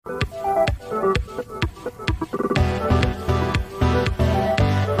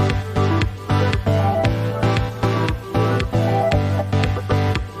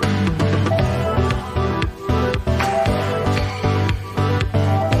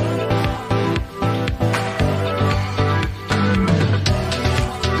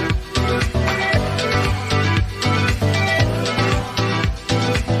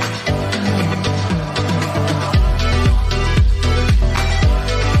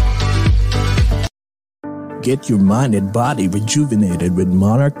Get your mind and body rejuvenated with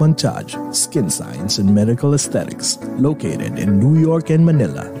Monarch Montage, Skin Science and Medical Aesthetics, located in New York and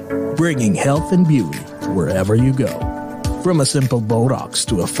Manila, bringing health and beauty wherever you go. From a simple Botox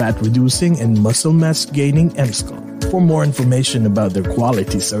to a fat-reducing and muscle mass-gaining M-Skull. For more information about their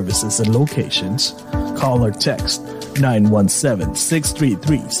quality services and locations, call or text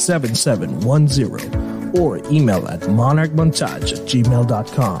 917-633-7710 or email at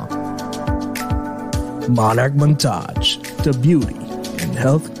monarchmontage@gmail.com. Monarch Montage, the beauty and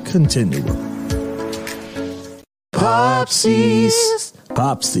health continuum. Popsies!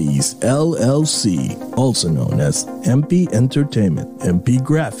 Popsies LLC, also known as MP Entertainment, MP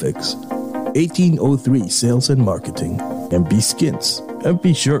Graphics, 1803 Sales and Marketing, MP Skins,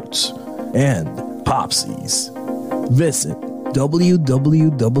 MP Shirts, and Popsies. Visit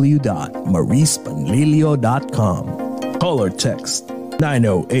www.marispanlilio.com. Call or text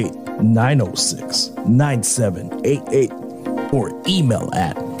 908-906-9788 or email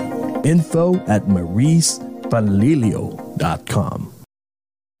at info@marispanlilio.com.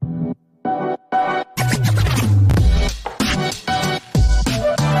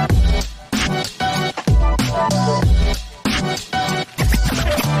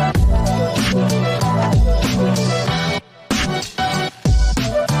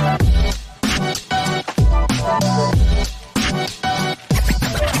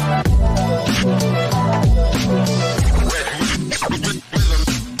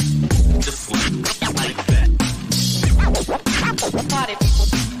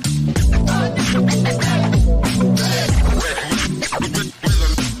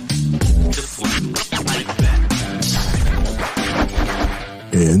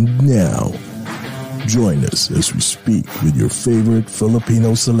 And now, join us as we speak with your favorite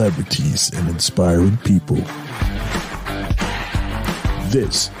Filipino celebrities and inspiring people.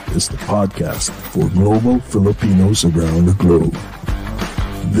 This is the podcast for global Filipinos around the globe.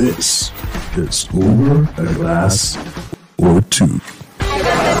 This is Over a Glass or Two.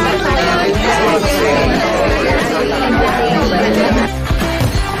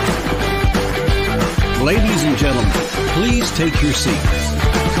 Ladies and gentlemen, please take your seats.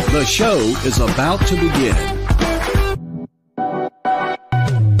 The show is about to begin.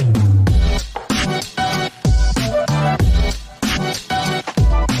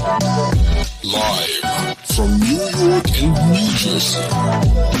 Live from New York and New Jersey,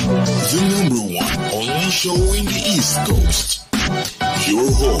 the number one online show in the East Coast.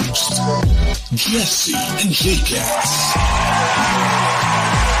 Your host, Jesse and J-Cats.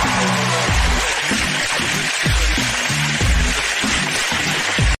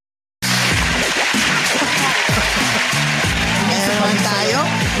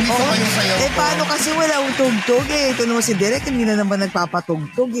 Paano kasi walang tugtog eh. Ito naman si Derek, hindi na naman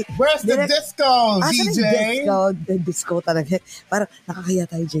nagpapatugtog eh. Where's the disco, DJ? The disco talaga. Parang nakakaya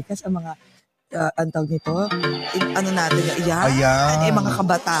tayo, J-Cats, ang mga, ang tawag nito, ano natin, ayan. Mga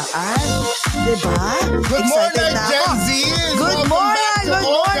kabataan. Diba? Good morning, Gen Z! Good morning!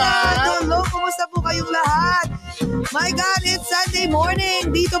 Hello, kumusta po kayong lahat? My God, it's Sunday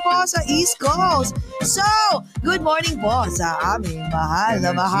morning dito po sa East Coast. So, good morning po sa aming mahal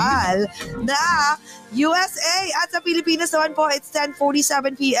na USA. At sa Pilipinas naman po, it's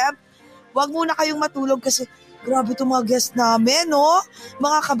 10:47 p.m. Huwag muna kayong matulog kasi grabe itong mga guests namin, no?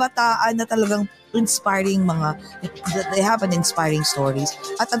 Mga kabataan na talagang inspiring they have an inspiring stories.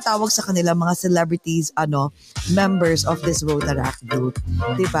 At ang tawag sa kanila, mga celebrities, members of this Rotaract group.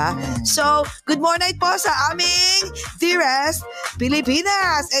 Diba? So, good morning po sa aming dearest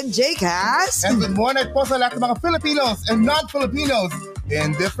Pilipinas and J-Cast. And good morning po sa lahat ng mga Filipinos and non-Filipinos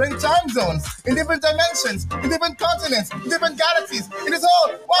in different time zones, in different dimensions, in different continents, in different galaxies, in this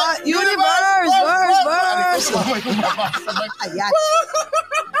whole universe. Ayan.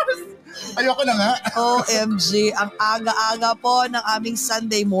 Ayoko na nga. OMG, ang aga-aga po ng aming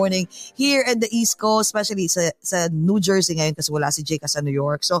Sunday morning here in the East Coast, especially sa New Jersey ngayon kasi wala si Jake sa New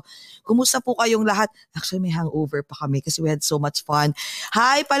York. So, kumusta po kayong lahat? Actually, may hangover pa kami kasi we had so much fun.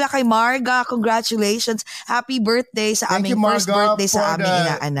 Hi pala kay Marga. Congratulations. Happy birthday sa aming first birthday sa aming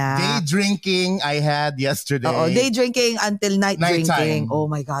inaanak. Day drinking I had yesterday. Day drinking until night drinking. Oh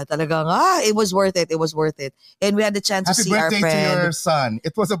my God, talaga nga. It was worth it. And we had the chance to see our friend. Happy birthday to your son.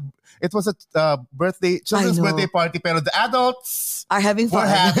 It was a children's birthday party, pero the adults are having fun.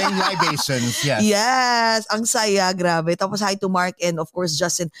 We're having libations, yes. Yes, ang saya, grabe. Tapos hi to Mark and of course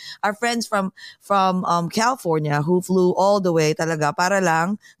Justin, our friends from California who flew all the way talaga para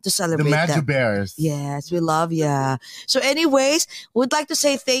lang to celebrate the Maju Bears. Yes, we love ya. So anyways, would like to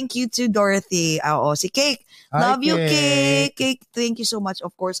say thank you to Dorothy. Si Cake. Love you, Cake. Cake, thank you so much,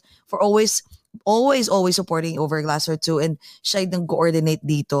 of course, for always always supporting Overglass or 2 and siya yung coordinate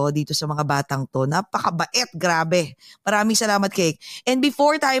dito sa mga batang to. Napakabait, grabe. Maraming salamat, Cake. And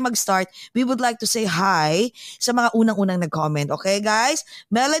before tayo mag-start, we would like to say hi sa mga unang-unang nag-comment. Okay, guys?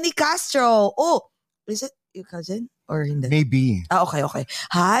 Melanie Castro. Oh, is it your cousin? Or hindi? Maybe. Okay.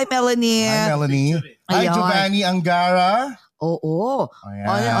 Hi, Melanie. Hi, Melanie. Hi, Ayan. Giovanni Angara. Oo.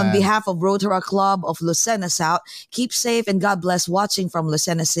 On behalf of Rotary Club of Lucena South, keep safe and God bless watching from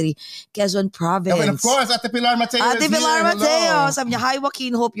Lucena City, Quezon Province. And of course, Ate Pilar Mateo Ate is Pilar here. Mateo. Hello. Sabi niya, hi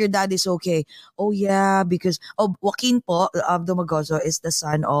Joaquin, hope your dad is okay. Oh yeah, because Joaquin po, Dumagoso is the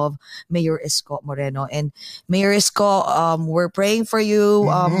son of Mayor Isko Moreno. And Mayor Isko, we're praying for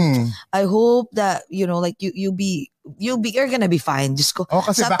you. I hope that, like you're gonna be fine. Just ko. Oh,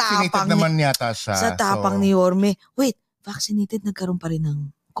 kasi vaccinated naman yata siya. Sa tapang ni Yorme. Wait, vaccinated, nagkaroon pa rin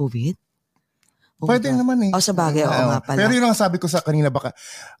ng COVID? Pwede naman eh. Sa bagay, oo nga pala. Pero yun ang sabi ko sa kanina, baka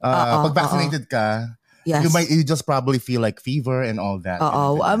pag vaccinated ka, yes. you just probably feel like fever and all that.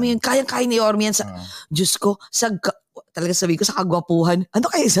 Oo. I mean, kayang-kaya ni Yorme yan sa, Diyos ko, talaga sabi ko sa kagwapuhan. Ano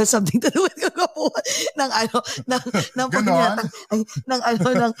kaya is that something to do with kagwapuhan? ng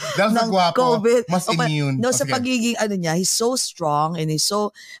COVID. Mas immune. Sa pagiging, he's so strong and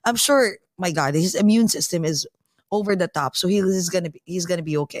I'm sure, my God, his immune system is over the top. So he's gonna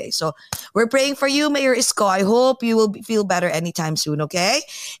be okay. So we're praying for you, Mayor Isko. I hope you will feel better anytime soon, okay?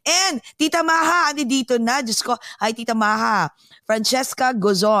 And Tita Maha, dito na. Diyos ko. Hi, Tita Maha. Francesca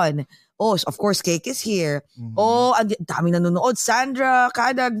Gozon. Oh, of course, Cake is here. Oh, ang dami nanonood. Sandra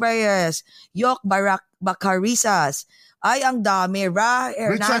Cadag Reyes. Yok Bacarisas. Ay, ang dami.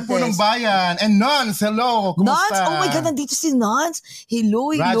 Hernandez. Richard Punong Bayan. And Nons, hello. Kumusta? Nons? Oh my God, nandito si Nons. Hello.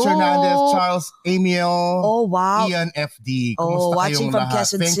 Raj Hernandez, Charles Emil. Oh, wow. Ian FD. Kumusta watching kayong from lahat?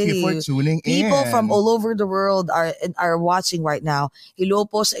 Quezon Thank City. you for tuning in. People from all over the world are watching right now. Hello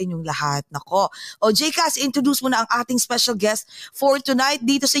po sa inyong lahat. Nako. JCas, introduce mo na ang ating special guest for tonight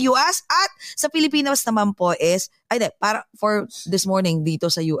dito sa US at sa Pilipinas naman po is para for this morning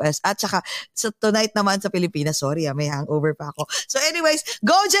dito sa US at saka sa tonight naman sa Pilipinas. Sorry, may hangover pa ako. So anyways,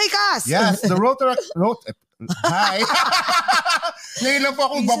 go JCas! Yes, the Hi! Ngayon lang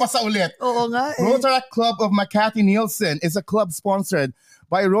po akong babasa ulit. Oo nga eh. Rotary Club of Makati Nielsen is a club sponsored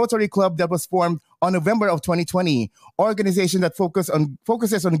by a Rotary Club that was formed on November of 2020, organization that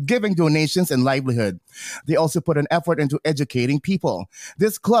focuses on giving donations and livelihood. They also put an effort into educating people.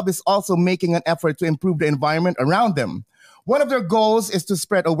 This club is also making an effort to improve the environment around them. One of their goals is to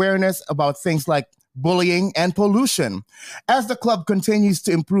spread awareness about things like bullying and pollution. As the club continues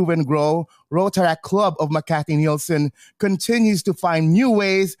to improve and grow, Rotary Club of Makati Nielsen continues to find new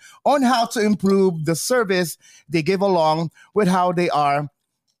ways on how to improve the service they give along with how they are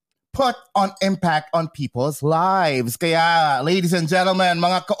put on impact on people's lives. Kaya, ladies and gentlemen,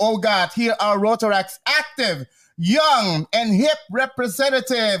 mga kaogat, here are Rotarac's active, young, and hip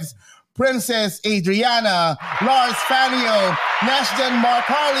representatives, Princess Adriana, Lars Fanio, Nashden Mark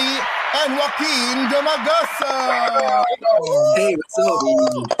Harley, and Joaquin Dumagoso. Hey, what's up?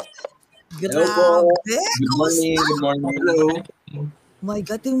 Grabe. Good morning. Hello. My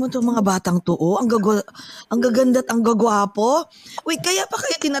God, tingnan mo itong mga batang to. Ang gaganda at ang gagwapo. Wait, kaya pa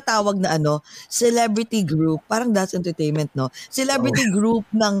kayo tinatawag na celebrity group? Parang That's Entertainment, no? Celebrity group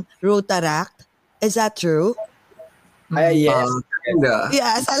ng Rotaract. Is that true? Yes.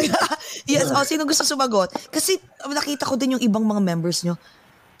 Yes. Yes. Sino gusto sumagot? Kasi nakita ko din yung ibang mga members nyo.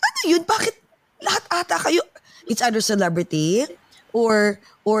 Ano yun? Bakit lahat ata kayo? It's either celebrity or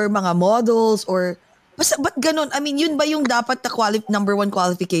mga models or... Basta, ba't ganun? I mean, yun ba yung dapat na number one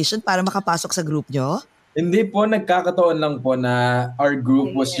qualification para makapasok sa group nyo? Hindi po, nagkakataon lang po na our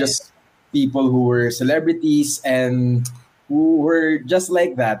group was just people who were celebrities and who were just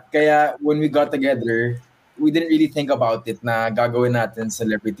like that. Kaya when we got together, we didn't really think about it na gagawin natin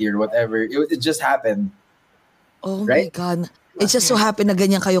celebrity or whatever. It just happened. Oh right? My God. It just so happened na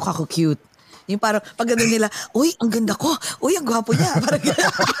ganyan kayo kako-cute. Yung parang pag gano'n nila, uy, ang ganda ko. Uy, ang gwapo niya. Parang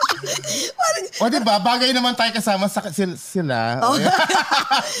O diba, bagay naman tayo kasama sa sila. Oh.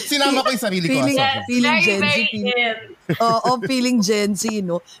 Sinama ko yung sarili ko. Feeling Gen Z. Feeling Gen Z,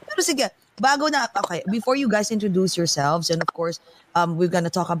 no? Pero sige, before you guys introduce yourselves, and of course, we're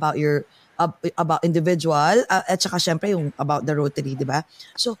gonna talk about your about individual at saka syempre yung about the Rotary, di ba?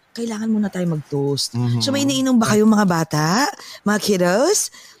 So, kailangan muna tayo mag-toast. So, may iniinom ba kayong mga bata? Mga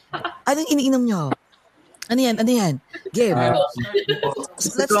kiddos? Anong iniinom nyo? Ano yan? Game.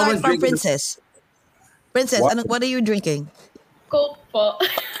 Let's start from Princess. Princess, what are you drinking? Coke po.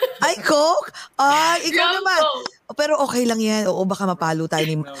 Ay, Coke? Ay, ikaw Rum naman. Coke. Pero okay lang yan. Oo, baka mapalo tayo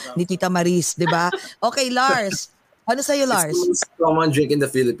ni Tita Maris, di ba? Okay, Lars. Ano sa'yo, It's Lars? the most common drink in the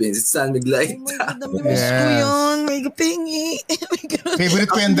Philippines. It's San Mig Light. Oh my God, nami-miss ko Yes. yun. May kapingi. May ganun. Favorite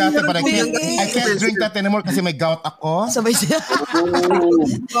ko yan dati, but Pingi. I can't drink that anymore kasi may gout ako. Sabay siya.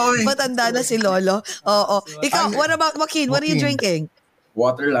 Oh. Matanda na si Lolo. Oo. Ikaw, what about Joaquin? What are you Joaquin. drinking?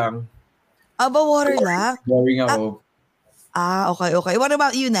 Water lang. Aba, water lang? Boring ako. Okay. What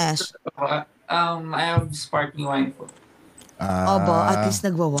about you, Nash? I have sparkling wine po. Aba, at least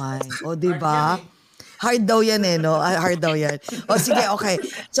nagwa-wine. O, diba? Hard daw yan no? Hard daw yan. O, sige, okay.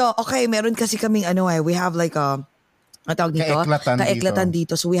 So, okay, meron kasi kaming we have like ang tawag dito? Kaeklatan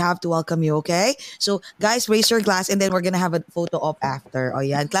dito. So, we have to welcome you, okay? So, guys, raise your glass and then we're gonna have a photo op after. O,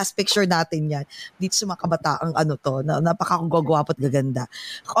 yan. Class picture natin yan. Dito sa mga kabataang napakagwagwapo at gaganda.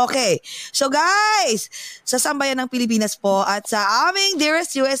 Okay. So, guys, sa sambayan ng Pilipinas po at sa aming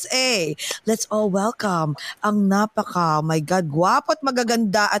dearest USA, let's all welcome ang my God, gwapo at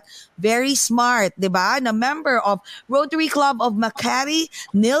magaganda at very smart, di ba? Na member of Rotary Club of Makati,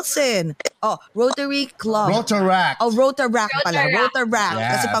 Nilsson. Oh, Rotary Club. Rotaract. Oh, Rotaract pala. Rotaract. Yes.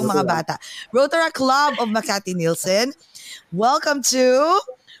 Kasi pang mga bata. Rotaract Club of Makati, Nilsson. Welcome to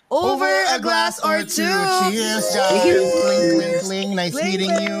Over a Glass or Two. Cheers, guys. Cling, cling. Nice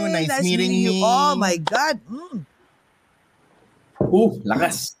meeting you. Nice meeting me. Oh my God.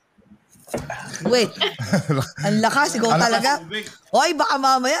 Lakas. Wait. Ang lakas. Ikaw talaga. Oy, baka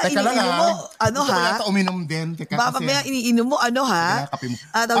mamaya Teka lang, iniinom mo. Ano Gusto ko ha? yata uminom din. Teka, Baka kasi- mamaya iniinom mo. Ano ha? Teka, kape mo.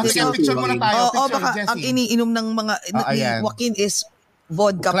 Tawag Sige, dito. picture muna tayo. Oo, Picture, baka Jessie. ang iniinom ng mga ni ayan. Joaquin is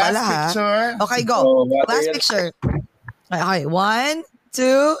vodka Class pala ha. picture. Okay, go. Oh, water Last yan. picture. Okay, 1,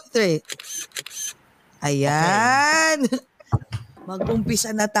 2, 3. Ayan.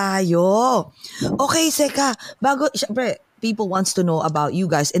 Mag-umpisa na tayo. Okay, Seka. Syempre, people wants to know about you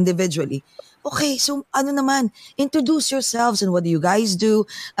guys individually. Okay, so ano naman, introduce yourselves and what do you guys do?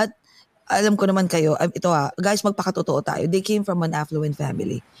 At alam ko naman kayo, guys, magpakatotoo tayo. They came from an affluent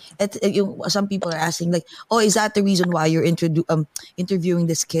family. At some people are asking like, oh, is that the reason why you're interviewing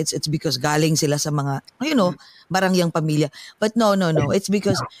these kids? It's because galing sila sa mga, barangyang pamilya. But no. It's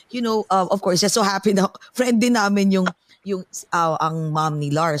because, of course, just so happy na friend din namin yung ang mom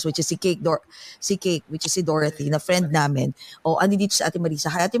ni Lars, which is si Cake, which is si Dorothy, na friend namin. Andi dito sa Ate Marisa.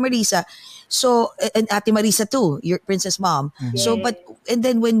 Hi, Ate Marisa. So, and Ate Marisa too, your princess mom. Mm-hmm. So, and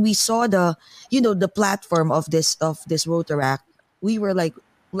then when we saw the platform of this Rotaract, we were like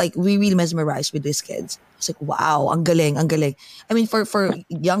we really mesmerized with these kids. It's like, wow, ang galing. I mean, for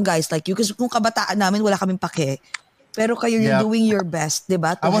young guys like you, kasi kung kabataan namin, wala kaming pake. Pero kayo you're doing your best, di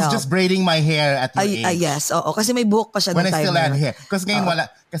ba? I was just braiding my hair at your age. Yes, oo. Kasi may buhok pa siya When ng I time still had na yun. hair.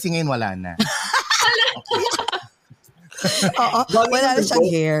 Kasi ngayon wala na. Oo, wala na siyang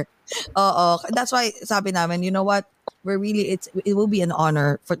hair. Oo. That's why sabi namin, you know what? We're really, it will be an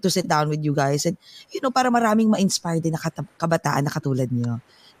honor to sit down with you guys. And, para maraming ma-inspire din na kabataan na katulad niyo.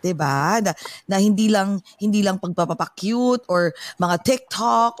 Diba? Na hindi lang pagpapaka-cute or mga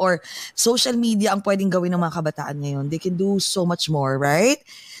TikTok or social media ang pwedeng gawin ng mga kabataan ngayon. They can do so much more, right?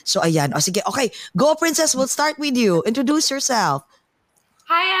 So, ayan. Sige, okay. Go, Princess. We'll start with you. Introduce yourself.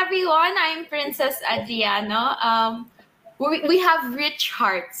 Hi, everyone. I'm Princess Adriano. We have rich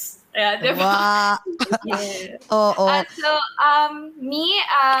hearts. Yeah, diba? Wow. Yeah. Oo.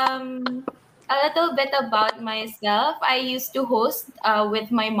 A little bit about myself. I used to host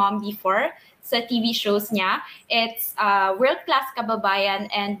with my mom before sa TV shows niya. It's World Class Kababayan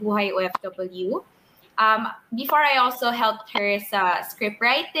and Buhay OFW. Before, I also helped her sa script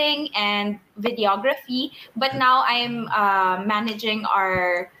writing and videography. But now I'm managing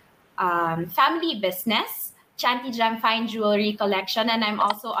our family business, Chanty Jam Fine Jewelry Collection, and I'm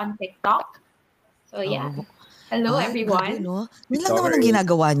also on TikTok. So yeah. Hello, everyone. Grabe, no? Yun lang naman ang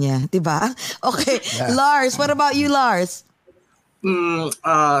ginagawa niya, di ba? Okay. Yeah. Lars, what about you, Lars?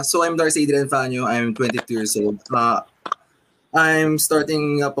 So I'm Lars Adrian Fanyo. I'm 22 years old. I'm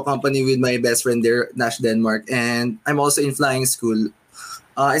starting up a company with my best friend there, Nash Denmark, and I'm also in flying school.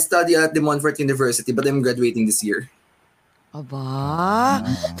 I study at De Montfort University, but I'm graduating this year. Aba,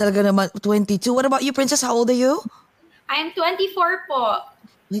 talaga naman, 22. What about you, Princess? How old are you? I'm 24 po.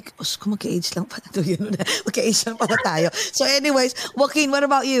 Like, kung magka-age lang pala ito, magka-age lang pala tayo. So anyways, Joaquin, what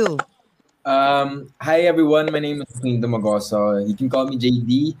about you? Hi everyone, my name is Joaquin Dumagoso. You can call me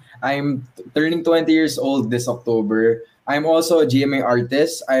JD. I'm turning 20 years old this October. I'm also a GMA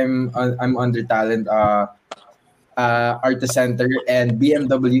artist. I'm under Talent Artist Center and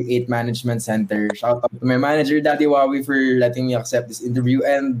BMW 8 Management Center. Shout out to my manager, Daddy Wawi, for letting me accept this interview.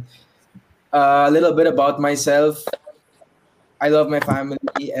 And a little bit about myself. I love my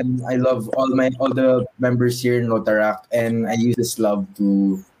family and I love all the members here in Rotaract, and I use this love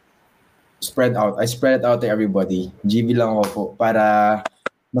to spread out. I spread it out to everybody. GB lang ako po para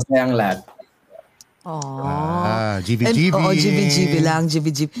masayang lahat. GVGV. GVGV lang,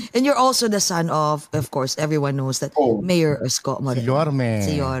 GVGV. And you're also the son of course, everyone knows that Mayor Isko Moreno.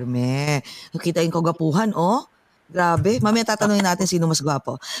 Si Yorme. Nakita yung kagapuhan, Grabe. Mamaya tatanungin natin sino mas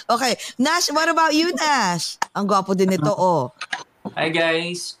gwapo. Okay. Nash, what about you, Nash? Ang gwapo din ito, Hi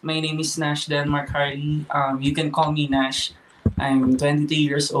guys, my name is Nash Denmark Harley. You can call me Nash. I'm 23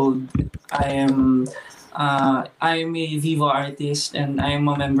 years old. I'm a Viva artist and I'm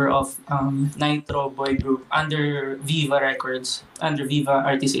a member of Nitro Boy Group under Viva Records, under Viva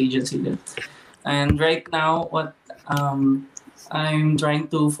Artist Agency. And right now, what I'm trying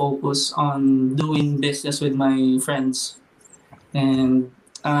to focus on doing business with my friends and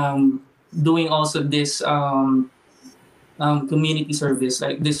doing also this community service,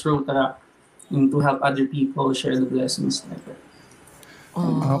 like this Rotaract, to help other people share the blessings like that.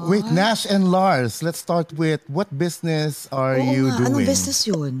 Wait, Nash and Lars, let's start with what business are you doing? Anong business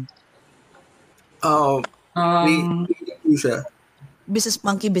yun? Siya. Business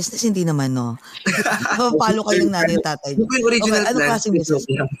monkey business, hindi naman, no? Palo kayo ng nanay tatay. Okay, anong klaseng business?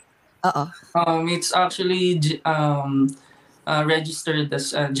 It's actually registered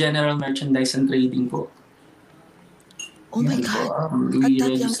as general merchandise and trading po. Oh my God. At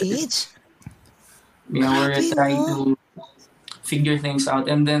that young age? Yeah, we're trying to figure things out,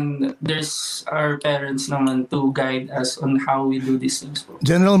 and then there's our parents naman to guide us on how we do these things.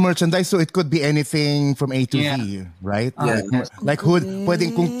 General merchandise, so it could be anything from A to Z, right? Like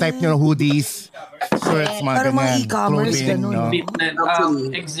pwedeng kung type nyo ng hoodies, shirts, mga ganyan, e-commerce,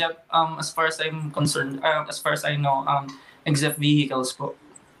 clothing, except as far as I'm concerned, as far as I know, except vehicles po.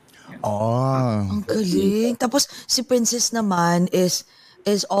 Ang galing. Tapos si Princess naman is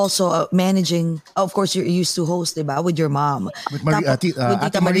also managing. Of course, you're used to host, diba? With your mom. With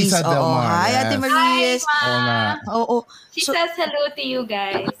Tita Marisa Del Mar. Hi, Ate Maris. Hi, Ma. She says hello to you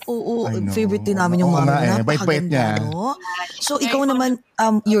guys. Favorite din namin yung mama. Bait-bait niya. No? So, ikaw naman,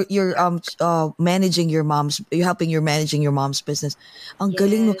 you're managing your mom's, you're helping managing your mom's business. Ang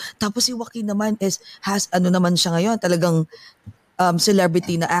galing, no? Tapos si Joaquin naman has naman siya ngayon, talagang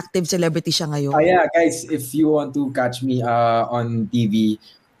celebrity na active celebrity siya ngayon. Yeah, guys, if you want to catch me on TV,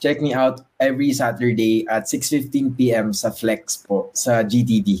 check me out every Saturday at 6:15 p.m. sa Flex po, sa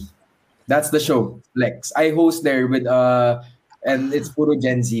GTV. That's the show, Flex. I host there with and it's puro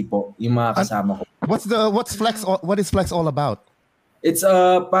Gen Z po, yung mga kasama ko. What's Flex? What is Flex all about? It's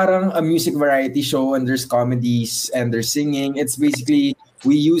parang a music variety show, and there's comedies and there's singing. It's basically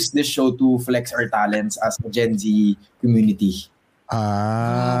we use this show to flex our talents as a Gen Z community.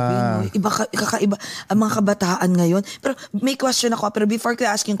 Kakaiba ang mga kabataan ngayon. Pero may question ako. Pero before ko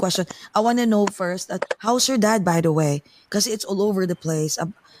ask yung question, I want to know first, how's your dad, by the way? Kasi it's all over the place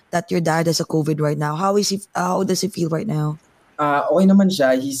that your dad has a COVID right now. How does he feel right now? Okay naman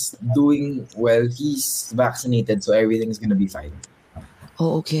siya. He's doing well. He's vaccinated, so everything's gonna be fine.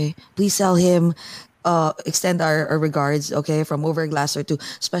 Oh, okay. Please tell him, extend our regards, okay, from over Glasser to,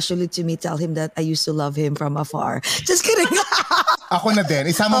 especially to me, tell him that I used to love him from afar. Just kidding. Ako na din.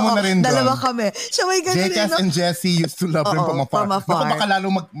 Isama mo na rin doon. Dalawa kami. So, may ganun Jcas and Jessie used to love him from afar. Ako baka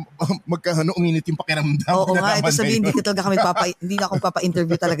lalo uminit yung pakiramdam. Oo nga. Ito sabihin, hindi na ako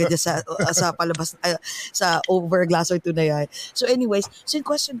papa-interview talaga dyan sa palabas, sa over Glasser 2 na yan. So anyways, so yung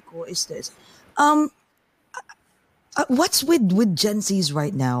question ko is this. What's with Gen Zs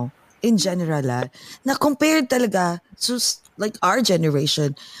right now? In general, na compared talaga to like our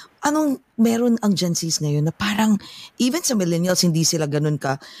generation, anong meron ang Gen Zs ngayon na parang even sa millennials hindi sila ganun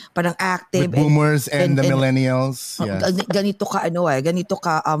ka parang active, with boomers and the millennials, ganito ka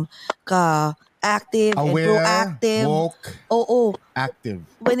ka active, aware, and proactive, woke, active.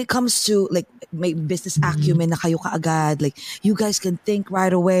 When it comes to like may business acumen na kayo kaagad, like you guys can think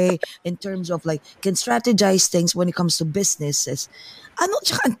right away in terms of like can strategize things when it comes to businesses.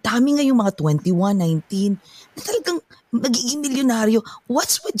 Tsaka ang dami ngayong mga 21, 19 na talagang nagiging milyonaryo.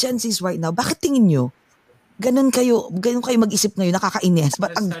 What's with Gen Zs right now? Bakit tingin nyo? Ganun kayo mag-isip ngayon, nakakainis,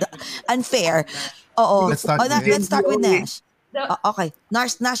 but unfair. Oo. Let's start with Nash. Okay.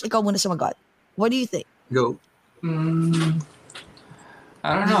 Nash, ikaw muna sumagot. What do you think? Go.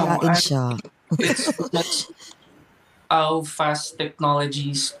 I don't know. It's that's how fast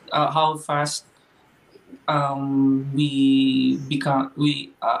technologies, how fast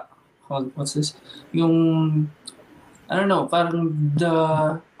what's this? Yung, I don't know, parang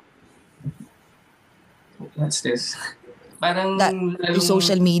what's this? Parang the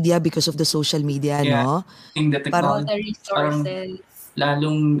social media, because of the social media, no? In the technology. The resources.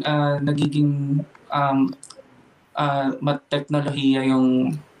 Lalong nagiging teknolohiya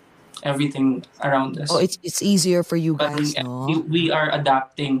yung everything around us. Oh, it's easier for you But guys, no? we are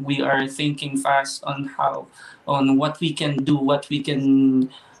adapting. We are thinking fast on what we can do, what we can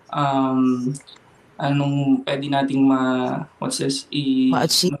anong pwede nating Ma-achieve.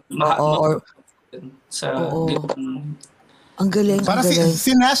 Or sa ang galing, Para ang galing.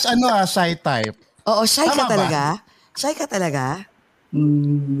 si Nash, shy type. Oo, shy ka Tama ba? talaga? Shy ka talaga?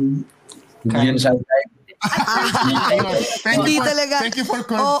 Hindi yun siya type. Hindi talaga. Thank you for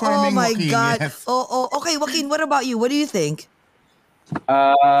Oh confirming, my Joaquin. God. Yes. Okay, Joaquin, what about you? What do you think?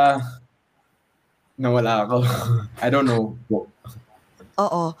 Nawala ako. I don't know.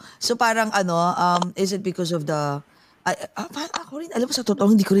 Oo. So parang is it because of the ako rin, alam mo sa totoo,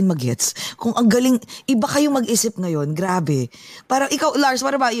 hindi ko rin mag-gets. Kung ang galing, iba kayo mag-isip ngayon, grabe. Parang ikaw, Lars,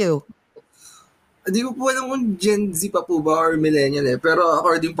 what about you? Hindi ko po alam kung Gen Z pa po ba or millennial Pero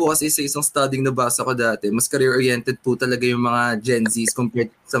according po kasi sa isang studying na basa ko dati, mas career-oriented po talaga yung mga Gen Zs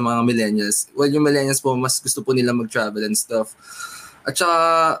compared sa mga millennials. Well, yung millennials po, mas gusto po nila mag-travel and stuff. At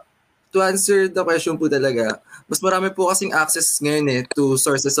saka, to answer the question po talaga, mas marami po kasing access ngayon to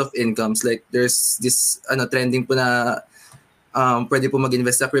sources of incomes. Like there's this trending po na pwede po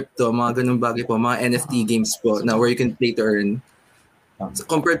mag-invest sa crypto, mga ganung bagay po, mga NFT games po na where you can play to earn. So,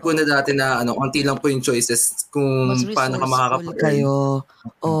 compared po na dati na konti lang po yung choices kung Mas paano ka resourceful makakapag-earn. kayo.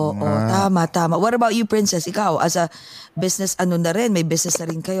 Oo, tama. What about you, Princess? Ikaw, as a business, na rin, may business na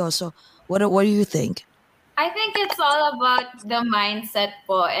rin kayo. So, what do you think? I think it's all about the mindset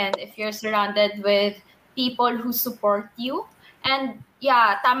po, and if you're surrounded with people who support you. And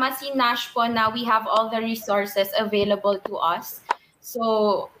yeah, tama si Nash po na we have all the resources available to us.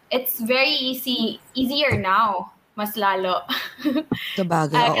 So, it's very easier now. Mas lalo.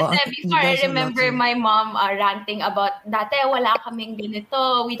 Sabagay, oo. Kasi before, I remember my mom ranting about, dati wala kaming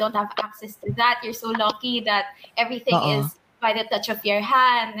ganito, we don't have access to that, you're so lucky that everything is by the touch of your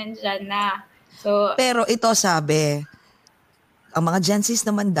hand, nandyan na. So, pero ito sabi, ang mga Gen Zs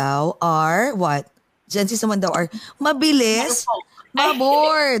naman daw are, what? Gen Zs naman daw are mabilis,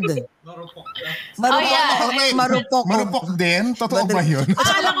 maboard. Marupok. Marupok din? Totoo ba yun? At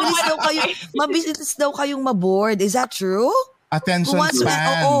saka mabilis daw kayong maboard. Is that true? Attention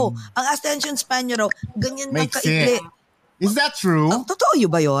span. Oo. Ang attention span nyo raw, ganyan lang Makes kaikli. it. Is that true? Totoo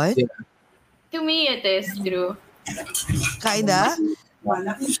yun ba yun? to me, it is true. Kinda?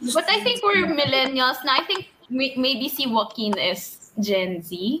 But I think we're millennials now. I think maybe si Joaquin is Gen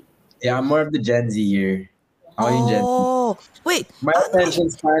Z. Yeah, I'm more of the Gen Z here. Ako yung Gen Z. Wait. My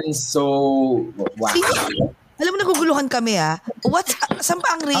attention span is so... Wow. Alam mo, naguguluhan kami saan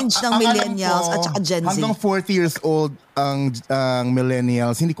pa ang range ng millennials at saka Gen Z? Hanggang 40 years old ang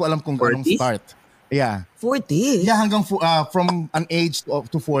millennials. Hindi ko alam kung anong start. Yeah. 40? Yeah, hanggang from an age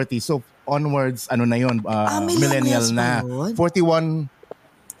to 40. So onwards, na yun, millennial na. 41,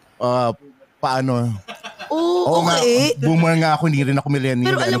 paano? Oh, okay. Boomer nga ako, hindi rin ako millennial.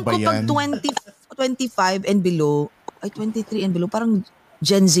 Pero alam ko pag 25 and below, 23 and below, parang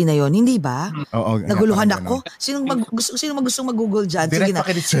Gen Z na yon, hindi ba? Oo. Naguluhan ako. Sino gustong mag-Google dyan? Direct Sige na.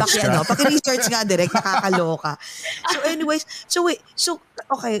 paki-research ka. Paki-research nga direct, nakakaloka. So anyways,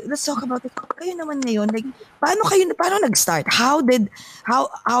 okay, let's talk about it. Kayo naman ngayon, like, paano nag-start? How the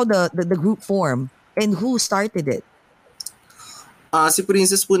group form and who started it? Si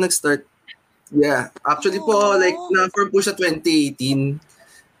Princess po nag-start. Yeah. Actually po, like, na-form po siya 2018.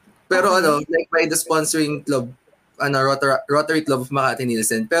 Pero like by the sponsoring club, Rotary Club of Makati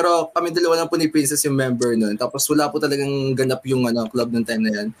Nielsen. Pero kami dalawa lang po ni Princess yung member nun. Tapos wala po talagang ganap yung club ng time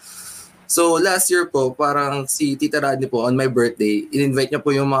na yan. So last year po, parang si Tita Radney po on my birthday, in-invite niya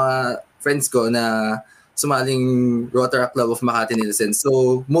po yung mga friends ko na sumaling Rotary Club of Makati Nielsen.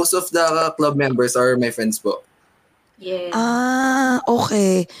 So most of the club members are my friends po. Yeah.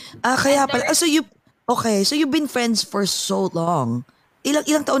 Okay. Kaya pala. So you've been friends for so long.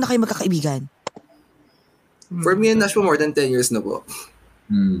 Ilang taon na kayo magkakaibigan? For me and Nash po, more than 10 years na po.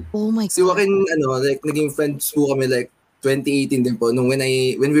 Oh my God. Si Joaquin, like, naging friends po kami like 2018 din po,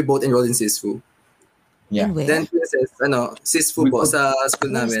 when we both enrolled in SISFU. Yeah. Then, SISFU po sa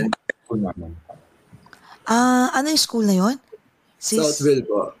school namin. Ano yung school na yun? Southville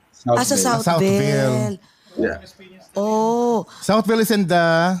po. Sa Southville. Yeah. Oh. Southville is in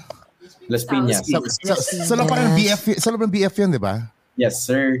the... Las Piñas. Sa lapan ng BF yun, di ba? Yes,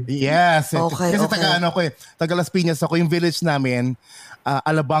 sir. Yes. Okay, Kasi okay. taga Las Piñas ako. Yung village namin,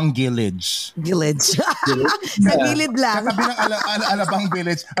 Alabang Village. Village. Sa gilid lang. Katabi ng Alabang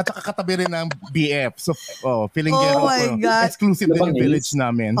Village at katabi rin ng BF. So, feeling Oh my God. exclusive din yung village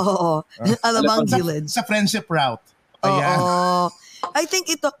namin. Oo. Alabang Village. Sa friendship route. Ayan. Oo. I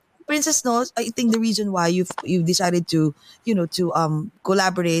think ito, Princess knows, I think the reason why you've decided to,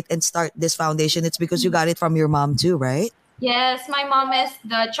 collaborate and start this foundation, it's because you got it from your mom too, right? Yes, my mom is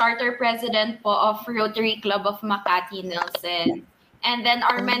the charter president po of Rotary Club of Makati, Nelson. And then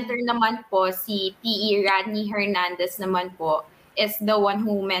our mentor naman po, si PE Radney Hernandez naman po, is the one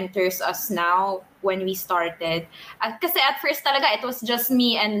who mentors us now when we started. Kasi at first talaga, it was just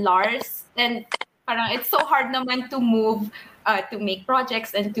me and Lars. And parang it's so hard naman to move, to make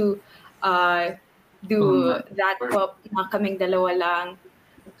projects and to do that po na kaming dalawa lang.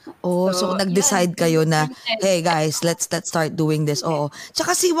 So nag-decide kayo na, hey guys, let's start doing this. Oo.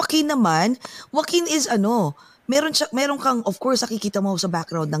 Tsaka si Joaquin naman, Joaquin is meron kang, of course, nakikita mo sa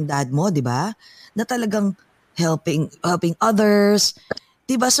background ng dad mo, di ba? Na talagang helping others.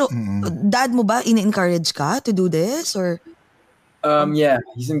 Di ba? So, dad mo ba, in-encourage ka to do this? Or? Yeah,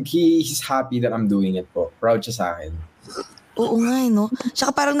 he's happy that I'm doing it po. Proud siya sa akin. Oo nga, no?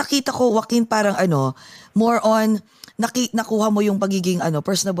 Tsaka parang nakita ko, Joaquin, parang more on, nakuha mo yung pagiging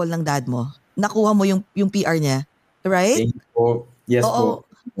personable ng dad mo. Nakuha mo yung PR niya. Right? Thank you po. Yes po.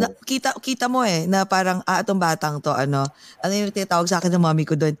 Kita mo na parang itong batang to, ano yung tinatawag sa akin ng mami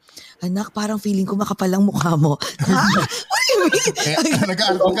ko doon, anak, parang feeling ko makapalang mukha mo. Ha? What do you mean?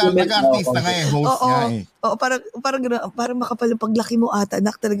 Nag-artista nga host nga Oo, parang makapalang paglaki mo ata,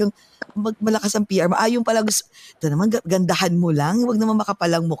 anak, talagang malakas ang PR. Maayon pala, ito naman, gandahan mo lang, huwag naman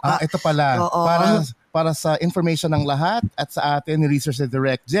makapalang mukha. Ito pala, para sa information ng lahat at sa atin, ni Research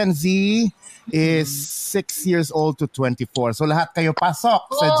Direct, Gen Z is 6 years old to 24. So lahat kayo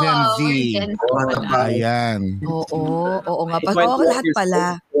pasok sa Gen Z. Ayan. Oo nga. Lahat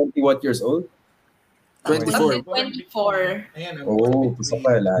pala. 20 what years old? 24. Pasok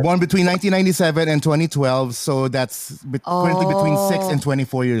pala. Born between 1997 and 2012. So that's currently between 6 and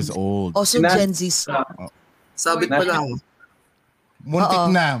 24 years old. So Gen Z. Sabit pa lang. Muntik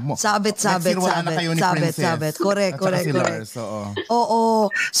na. Sabit. Correct.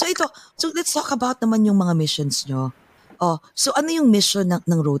 So let's talk about naman yung mga missions nyo. So ano yung mission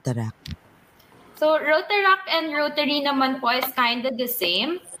ng Rotaract? So Rotaract and Rotary naman po is kind of the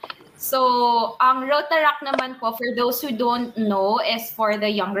same. So ang Rotaract naman po, for those who don't know, is for the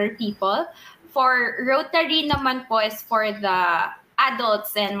younger people. For Rotary naman po is for the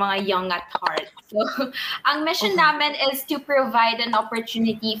adults and mga young at heart. So, ang mission namin is to provide an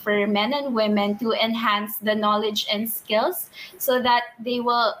opportunity for men and women to enhance the knowledge and skills so that they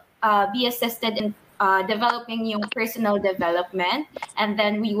will be assisted in developing yung personal development, and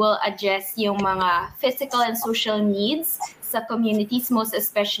then we will address yung mga physical and social needs sa communities, most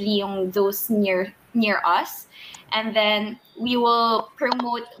especially yung those near us. And then we will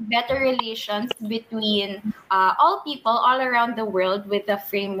promote better relations between all people all around the world with the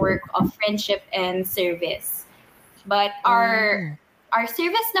framework of friendship and service. But our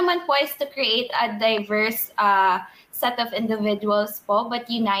service naman po is to create a diverse set of individuals po, but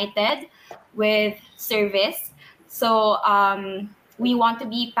united with service. So we want to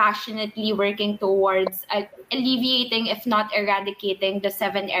be passionately working towards alleviating, if not eradicating, the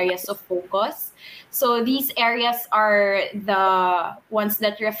 7 areas of focus. So these areas are the ones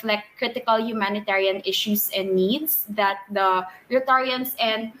that reflect critical humanitarian issues and needs that the Rotarians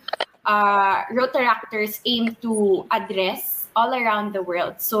and Rotaractors aim to address all around the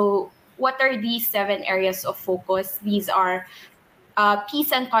world. So what are these 7 areas of focus? These are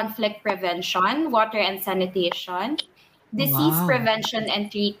peace and conflict prevention, water and sanitation, disease prevention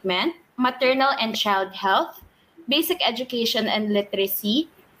and treatment, maternal and child health, basic education and literacy,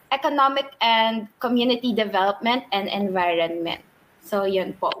 economic and community development, and environment. So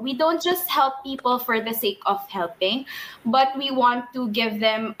yun po. We don't just help people for the sake of helping, but we want to give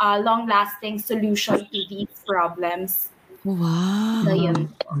them a long-lasting solution to these problems. Wow. So yun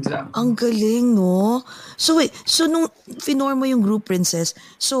po. Ang galing, no? So wait, so nung finor mo yung group, Princess,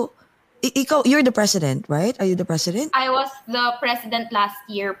 so ikaw, you're the president, right? Are you the president? I was the president last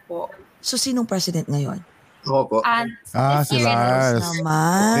year po. So sinong president ngayon? Ako po. And Si Lars.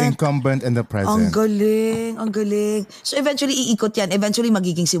 The incumbent and the Ang present. galing. So eventually iikot yan. Eventually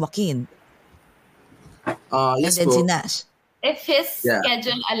magiging si Joaquin. Yes and then po. si Nash. if his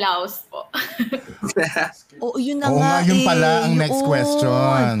schedule allows po. Yun na Oo nga nga, yun pala ang next Yun.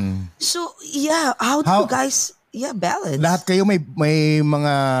 question. So, yeah, how do you guys balance? Lahat kayo may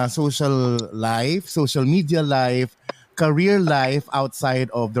mga social life, social media life, career life outside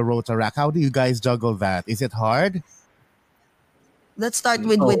of the Rotaract. How do you guys juggle that? Is it hard? Let's start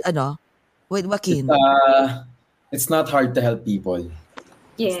with Joaquin. It's not hard to help people.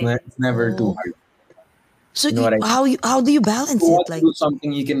 Yeah. It's never too hard. So You know what I mean? how do you balance If you it? want to do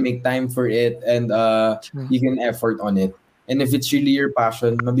something, you can make time for it, and you can effort on it. And if it's really your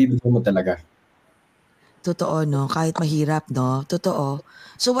passion, mabibigyan mo talaga. Totoo, no? Kahit mahirap, no? Totoo.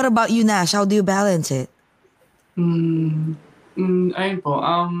 So what about you, Nash? How do you balance it? Ayun po.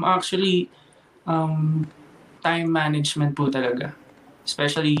 Actually, time management po talaga.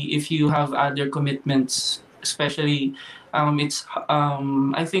 Especially if you have other commitments. Especially, it's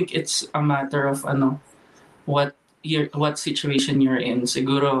I think it's a matter of what situation you're in.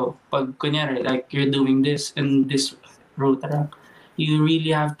 Siguro, pag kunyari, like you're doing this in this Rotaract, you really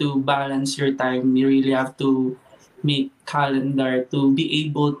have to balance your time. You really have to make calendar to be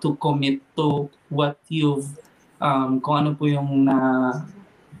able to commit to what you've kung ano po yung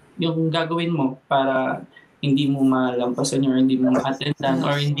gagawin mo para hindi mo malampasan or hindi mo ma-attendan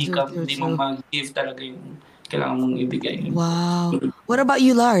or hindi mo mag-give talaga yung kailangan mong ibigay. Wow. What about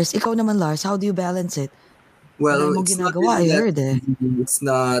you, Lars? Ikaw naman, Lars. How do you balance it? Well, Mo ginagawa, I heard it's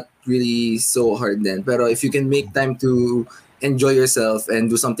not really so hard then. Pero if you can make time to enjoy yourself and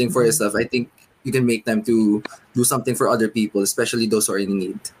do something for yourself, I think you can make time to do something for other people, especially those who are in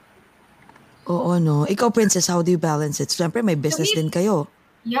need. Oo, no. Ikaw, Princess, how do you balance it? Siyempre, may business din kayo.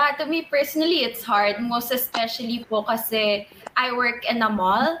 Yeah, to me personally, it's hard. Most especially po kasi I work in a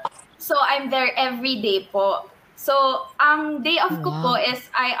mall. So, I'm there every day po. So, ang day off ko po is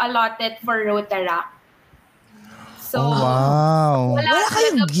I allotted for Rotaract. So, wow. Wala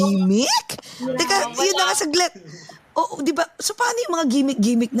kayong gimmick? Teka, yun na nga saglit. Oh, di ba? So, paano yung mga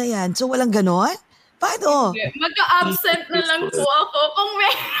gimmick na yan? So, walang ganon? Paano? Mag-absent na lang po ako kung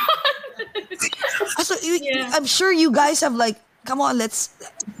meron. I'm sure you guys have like, come on, let's,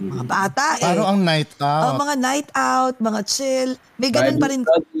 mga bata eh. Paano ang night out? Mga night out, mga chill. May ganun pa rin.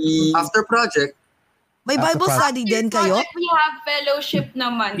 After project. May Bible study din kayo? We have fellowship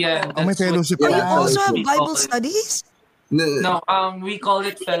naman. Yeah. May fellowship Oh, you pa. also have Bible studies? No, we call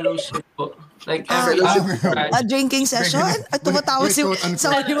it fellowship po. Like every A drinking session? At tumatawa si...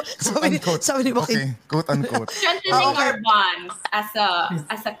 Sabi ni Joaquin. Okay, quote unquote. Strengthening our bonds as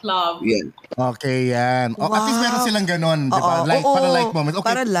a club. Yeah. Okay, yan. At least meron silang ganon, di ba? Para like moment. Okay.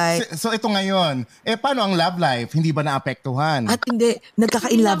 Para like. So ito ngayon, paano ang love life? Hindi ba naapektuhan? At hindi,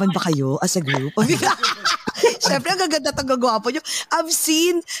 nagkakainlaban ba kayo as a group? Siyempre, ang gaganda at ang gagwapo nyo. I've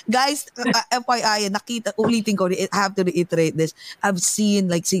seen, guys, FYI, ulitin ko, I have to reiterate this. I've seen,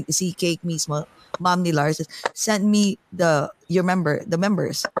 like, si Cake mismo, mom ni Lars, sent me the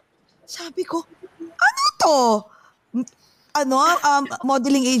members. Sabi ko, ano to?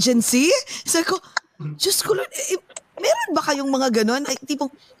 Modeling agency? Sabi ko, Diyos ko, meron ba kayong mga ganon? Ay, tipong,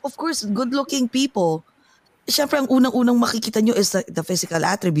 of course, good-looking people. Siyempre, ang unang-unang makikita nyo is the physical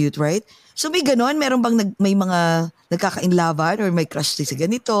attribute, right? So, may ganon? Meron bang may mga nagkakainlaban or may crush si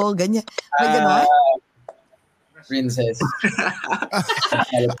ganito, ganyan? May ganon? Princess.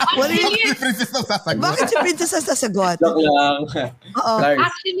 Bakit si Princess ang sasagot? Joke lang.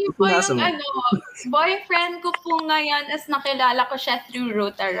 Actually po yung boyfriend ko po ngayon is nakilala ko siya through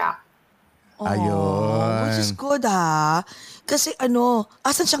Rotaract. Ayun. Which is good, ha? Kasi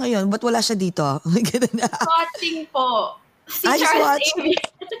asan siya ngayon? Ba't wala siya dito? Swatting po. Si Ay, Charles Amiel.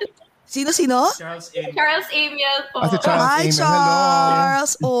 Sino? Charles Amiel po. Hi,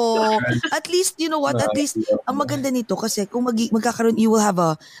 Charles. Oh, at least, you know what? At least, ang maganda nito kasi kung magkakaroon, you will have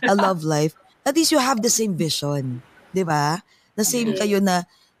a love life. At least you have the same vision. Diba? The same kayo na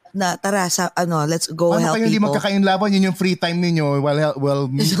tara sa let's go help kayo people. Hindi magkakainlaban, yun yung free time ninyo well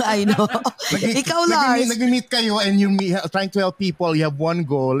I know. Ikaw, Lars. Nag-meet kayo and you trying to help people, you have one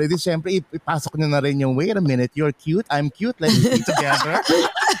goal. Edi syempre, ipasok nyo na rin yung, wait a minute, you're cute, I'm cute, let's be together.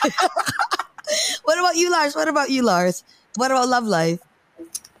 What about you, Lars? What about love life?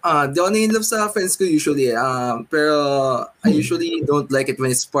 Di ako na-in-love sa friends ko usually. Pero I usually don't like it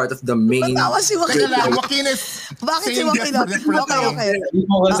when it's part of the main... Matawa si Joaquin. Bakit si Joaquin? Okay.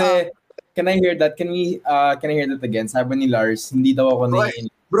 Kasi, can I hear that? Can I hear that again? Sabi ni Lars, hindi daw ako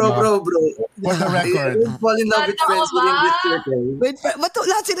na-in. Bro. For the record. I fall in love with friends within this circle. Wait, ba't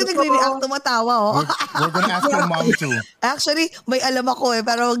lahat sila nagre-react, tumatawa, We're gonna ask your mom too. Actually, may alam ako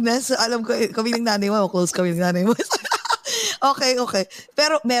pero alam ko, kami ng nanay mo, close kami ng nanay mo. Okay.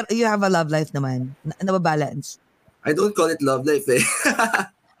 Pero you have a love life naman. Nababalance. I don't call it love life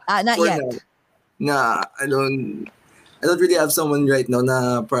Not yet. I don't really have someone right now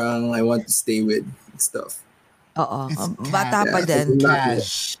na parang I want to stay with and stuff. Oo. Bata pa din.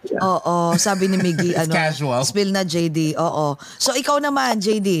 Cash. Oo. Sabi ni Miggy, casual. Spill na JD. Oo. So, ikaw naman,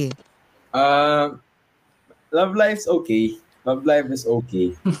 JD. Love life's okay. Love life is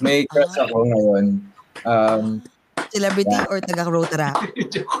okay. May crush ako ngayon. Celebrity or taga-Rotaract?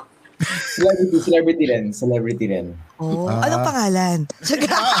 Celebrity rin. Oh, anong pangalan?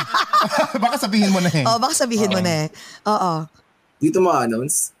 Baka sabihin mo na eh. Baka sabihin mo na eh. Oo. Dito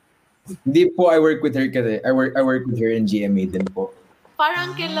ma-announce? Hindi po, I work with her kasi. I work with her in GMA din po.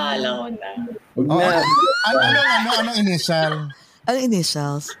 Parang kilala ko na. Huwag na. Anong initial? Anong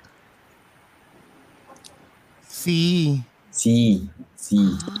initials? C.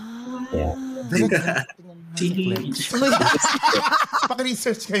 Yeah.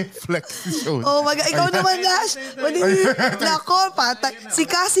 Paki-research kayo flex show. Oh my God, ikaw naman, Nash. Nako, patay. Si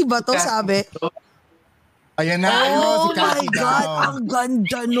Cassie ba to, sabi? Ayan na. Oh si Cassie my God, daw. ang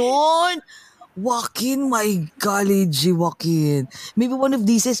ganda nun. Joaquin, my golly, Joaquin. Maybe one of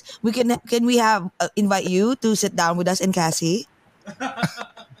these is, can we have, invite you to sit down with us and Cassie?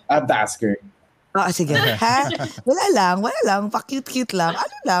 I'll ask her. Sige. Ha? Wala lang. Pa-cute-cute lang.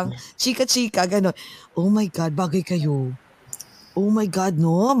 Ano lang? Chika-chika, gano'n. Oh my God, bagay kayo. Oh my God,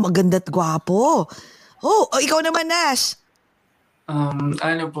 no? Maganda't gwapo. Oh, ikaw naman, Nash.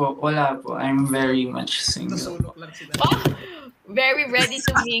 Ano po, wala po. I'm very much single. Very ready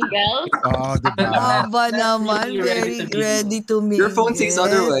to mingle. Diba? Aba naman, very ready to mingle. Your phone says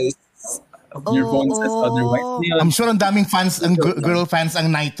otherwise. Your phone says otherwise. I'm sure ang daming fans, ang girl fans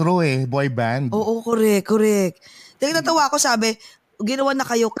ang Nitro boy band. Oo, correct. Natawa ako, sabi, ginawa na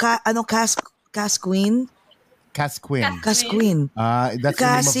kayo, Cass Queen? Cass Queen. Cass Queen. That's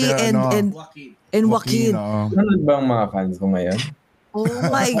Cassie the name of and Joaquin. Ano ba ang mga fans ko ngayon? Oh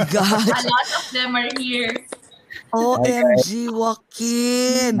my God. A lot of them are here. OMG,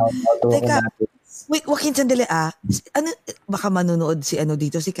 Joaquin. Teka, wait, Joaquin, sandali Ano, baka manunood si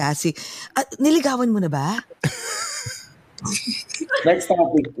dito, si Cassie. Niligawan mo na ba? Next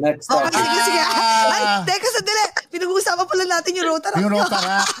topic. Okay, sige. Ay, teka, sandali. Pinag-uusapan pala natin yung Rotaract. Yung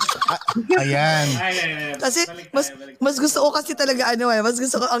Rotaract. Ayan. Kasi, mas gusto ko kasi talaga, mas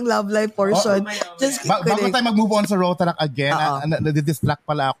gusto ko ang love life portion. Just Bago tayo mag-move on sa Rotaract again, nadidistract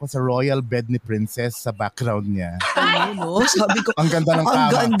pala ako sa royal bed ni Princess sa background niya. No? Sabi ko, ang ganda ng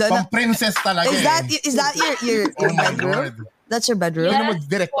kama. Pang-princess talaga Is that your bedroom? That's your bedroom?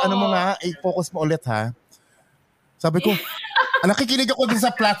 Yes, Ano mo nga, i-focus mo ulit ha. Sabi ko, nakikinig ako din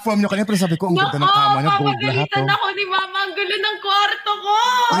sa platform nyo kanina, pero sabi ko, ang ganda ng kama nyo, gold lahat. Papagalitan ako ni Mama, ang gulo ng kwarto ko.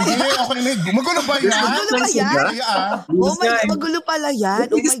 Hindi, ako nila, magulo ba yan? Magulo ba yan? Oh my God, magulo pala yan.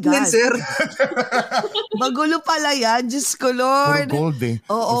 Oh my God. Magulo pala yan. Diyos ko, Lord. Puro gold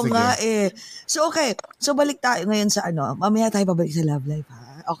Oo nga So, okay. So, balik tayo ngayon sa mamaya tayo pabalik sa love life,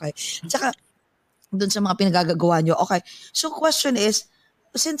 ha? Okay. Tsaka, dun sa mga pinagagagawa nyo. Okay. So, question is,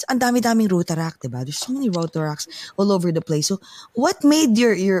 since ang dami-daming Rotaract, diba? There's so many Rotaracts all over the place. So, what made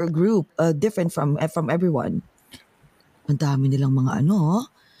your group different from everyone? Ang dami nilang mga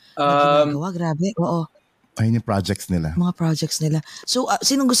ginagawa. Grabe. Oo. Ayun yung projects nila. Mga projects nila. So,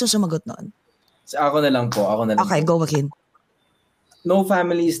 sinong gusto sumagot noon? Ako na lang po. Okay, go Joaquin. No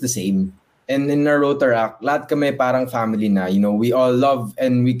family is the same. And in our Rotaract, lahat kami parang family na. We all love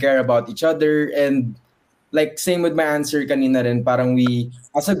and we care about each other. And like same with my answer kanina rin, parang we,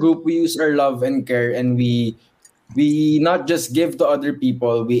 as a group, we use our love and care and we not just give to other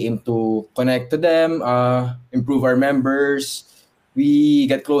people, we aim to connect to them, improve our members, we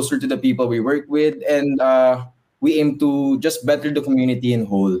get closer to the people we work with, and we aim to just better the community in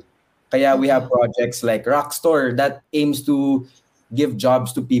whole. Kaya we have projects like Rockstore that aims to give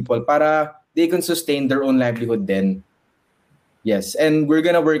jobs to people para they can sustain their own livelihood then. Yes, and we're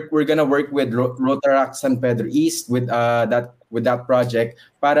gonna work with Rotaract San Pedro East with that project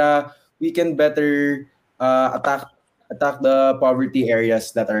para we can better attack the poverty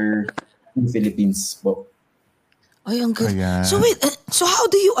areas that are in the Philippines. Ay, ang good. So wait, so how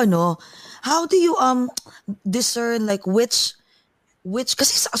do you discern like which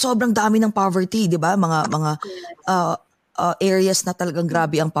kasi sobrang dami ng poverty, 'di ba? Mga areas na talagang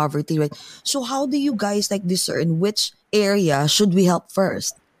grabe ang poverty, right? So how do you guys like discern which area should we help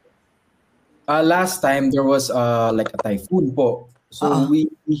first? Last time there was like a typhoon po. So we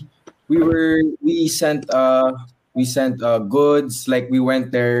sent goods, like we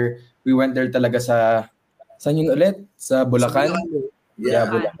went there talaga saan yun ulit? Sa Bulacan? Yeah,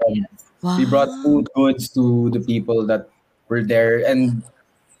 Bulacan. Wow. We brought food goods to the people that were there and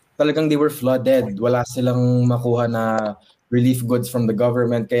talagang they were flooded. Wala silang makuha na relief goods from the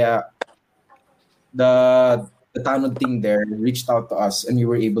government. Kaya the Tanod team there reached out to us and we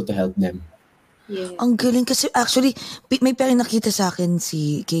were able to help them. Yeah. Ang galing kasi actually may nakita sa akin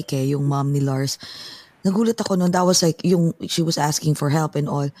si KK, yung mom ni Lars. Nagulat ako noon. That was like she was asking for help and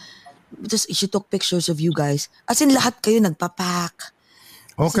all. Just she took pictures of you guys. As in lahat kayo nagpapack.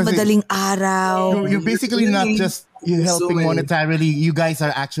 Kasi madaling araw. You're basically not just you helping many. monetarily. You guys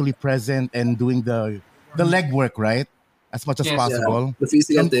are actually present and doing the legwork, right? As much as Yes. possible. The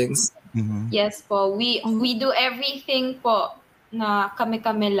physical things. Yes po. We do everything po na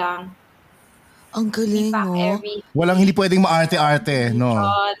kami-kami lang. Ang galing, Pack no? everything. Walang hindi pwedeng maarte-arte, no?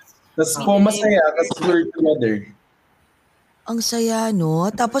 Tapos po masaya kasi we're together. Ang saya,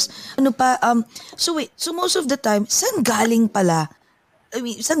 no? Tapos, ano pa, so wait, so most of the time, saan galing pala? I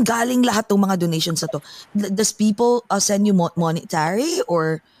mean, saan galing lahat ng mga donations na to? Does people send you monetary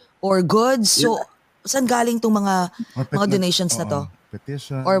or goods? So, saan galing tong mga donations na to?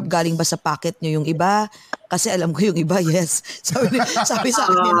 Petition. Or galing ba sa pocket nyo yung iba? Kasi alam ko yung iba, yes. Sabi sa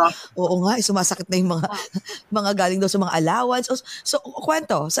akin nila, oo nga, sumasakit na yung mga galing daw sa mga allowance. So,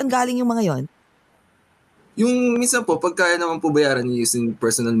 kwento, saan galing yung mga yon? Yung minsan po, pag kaya naman po bayaran using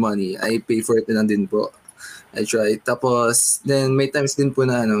personal money, I pay for it na lang din po. I try. Tapos, then may times din po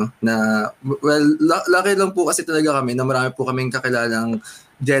na lucky lang po kasi talaga kami na marami po kaming kakilalang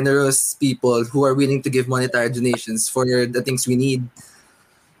generous people who are willing to give monetary donations for the things we need.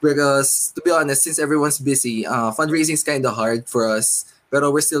 Because, to be honest, since everyone's busy, fundraising is kind of hard for us. Pero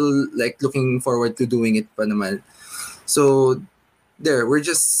we're still like looking forward to doing it pa naman. So, there, we're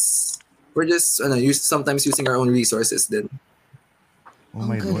just sometimes using our own resources then. Oh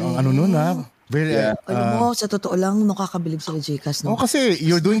my Ang God. Ano nun Very, Alam mo, sa totoo lang, nakakabilib sila, Jcas, no? kasi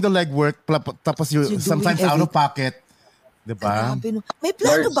you're doing the legwork, tapos you're sometimes out of pocket. Diba? Grabe, no? May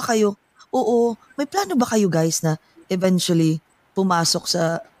plano ba kayo? Oo. May plano ba kayo, guys, na eventually pumasok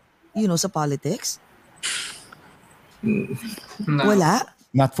sa, sa politics? No. Wala?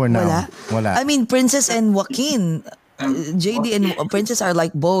 Not for now. Wala. I mean, Princess and Joaquin, JD and Princess are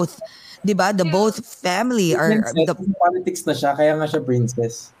like both. Diba? The both family are... Politics na siya, kaya nga siya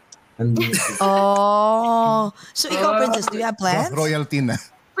princess. Oh. So ikaw, Princess, do you have plans? Royalty na.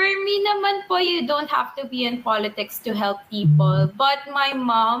 For me naman po, you don't have to be in politics to help people. But my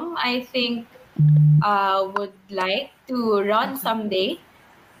mom, I think, would like to run someday.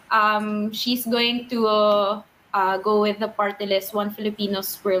 She's going to go with the party list One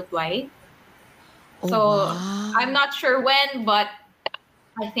Filipinos Worldwide. So I'm not sure when, but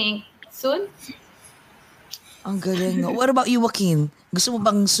I think soon. Ang galing. What about you, Joaquin? Gusto mo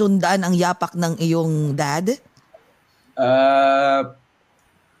bang sundan ang yapak ng iyong dad?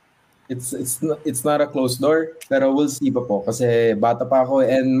 It's not a closed door, pero we'll see pa po kasi bata pa ako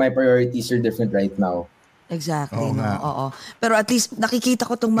and my priorities are different right now. Exactly. Oo nga. Oo. Pero at least nakikita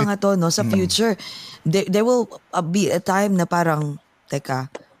ko tong mga to, no, sa future. There will be a time na parang,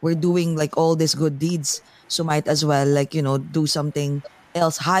 teka, we're doing like all these good deeds. So might as well like, do something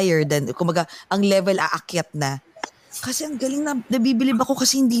else higher than, kumaga, ang level aakyat na. Kasi ang galing na, nabibilib ako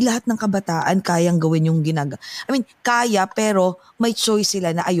kasi hindi lahat ng kabataan kayang gawin yung I mean, kaya pero may choice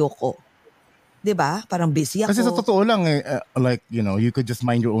sila na ayoko. 'Di ba? Parang busy ako. Kasi sa totoo lang like, you could just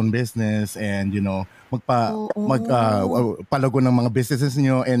mind your own business and palago ng mga businesses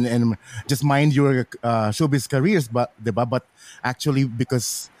niyo and just mind your showbiz careers, but 'di ba? But actually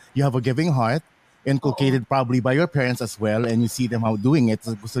because you have a giving heart, inculcated probably by your parents as well, and you see them how doing it,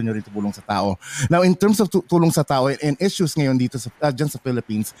 so gusto nyo rin tumulong sa tao. Now, in terms of tulong sa tao and issues ngayon dito dyan sa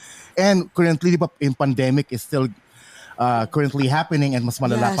Philippines, and currently, di ba, in pandemic is still currently happening and mas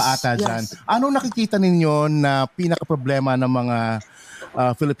malala pa ata dyan. Ano nakikita ninyo na pinaka-problema ng mga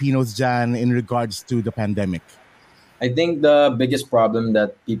Filipinos dyan in regards to the pandemic? I think the biggest problem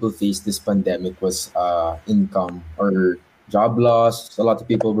that people faced this pandemic was income or job loss. A lot of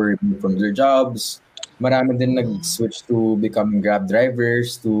people were removed from their jobs. Marami din nag-switch to becoming Grab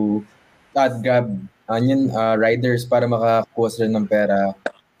drivers, to Grab riders para makakuha sila ng pera.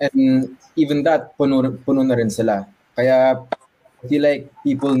 And even that, puno na rin sila. Kaya I feel like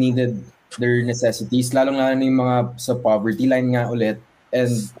people needed their necessities, lalong-lalo na yung mga sa poverty line nga ulit.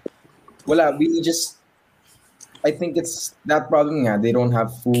 And I think it's that problem nga. They don't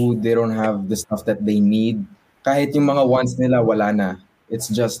have food, they don't have the stuff that they need. Kahit yung mga wants nila, wala na. It's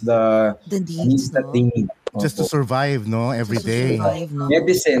just the needs that they need. Just to survive, no? Every day.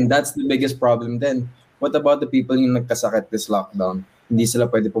 Medicine, that's the biggest problem then. What about the people yung nagkasakit this lockdown? Hindi sila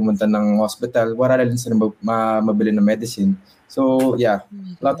pwede pumunta ng hospital. Wala rin sila mabili ng medicine. So, yeah,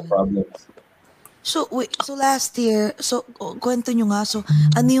 a lot of problems. So, wait, so last year, kwento nyo nga, so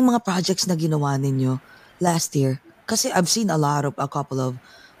ano yung mga projects na ginawa ninyo last year? Kasi I've seen a couple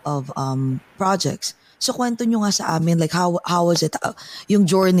of projects. So, kwento nyo nga sa amin, like, how was it? Yung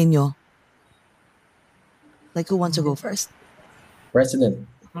journey nyo? Like, who wants to go first? President.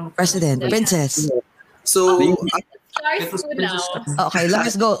 Princess. So, Lars go now. Okay,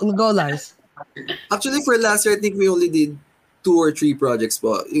 Lars, go Lars. Actually, for last year, I think we only did 2 or 3 projects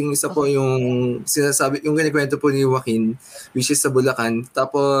po. Yung isa po yung yung kinikwento po ni Joaquin, which is sa Bulacan.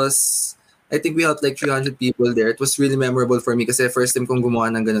 Tapos, I think we helped like 300 people there. It was really memorable for me kasi first time kong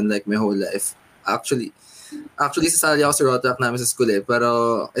gumawa ng ganun like my whole life. Actually, sasali ako sa Rotaract namin sa school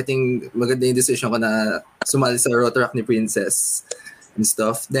pero I think maganda yung decision ko na sumali sa Rotaract ni Princess and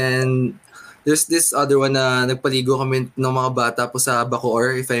stuff. Then, there's this other one na nagpaligo kami ng mga bata po sa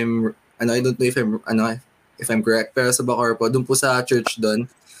Bacoor, I don't know if I'm correct, pero sa Bacoor po, doon po sa church doon.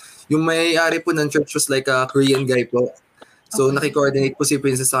 Yung may-ari po ng church was like a Korean guy po. So, nakikoordinate po si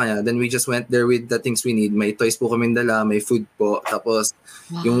Princess sa kanya. Then we just went there with the things we need. May toys po kami dala, may food po. Tapos,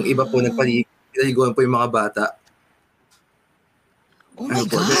 yung iba po nagpaliguan po yung mga bata. Oh my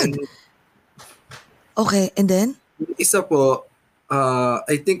God! Okay, and then? Isa po,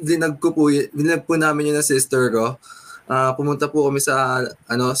 I think dinag po namin yun na sister ko. Pumunta po kami sa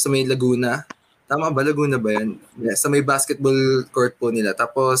may Laguna. Tama ba? Laguna ba yan? Yeah, sa may basketball court po nila.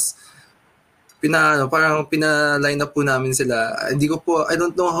 Tapos, parang pina-line up po namin sila. I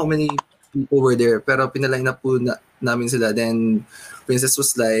don't know how many people were there, pero pina-line up po namin sila. Then, Princess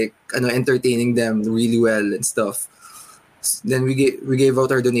was like, entertaining them really well and stuff. Then, we gave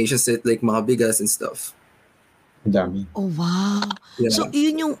out our donations at like mga bigas and stuff. Dami. Oh, wow. Yeah. So,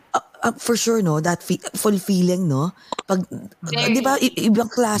 yun yung, for sure, no? That fulfilling, no? Pag, di ba,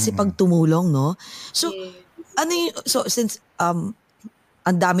 ibang klase pag tumulong, no? So, since,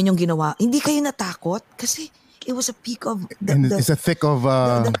 ang dami niyong ginawa, hindi kayo natakot? Kasi, it was a peak of it's a thick of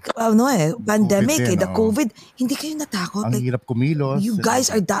pandemic, COVID the COVID. Hindi kayo natakot? Ang hirap kumilos. You guys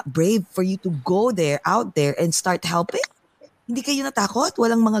are that brave for you to go out there and start helping? Hindi kayo natakot?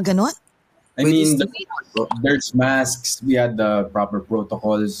 Walang mga ganon? I mean, there's masks. We had the proper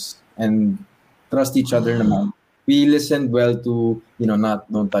protocols and trust each other naman. We listened well to,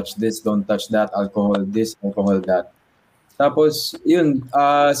 don't touch this, don't touch that, alcohol this, alcohol that. Tapos, yun,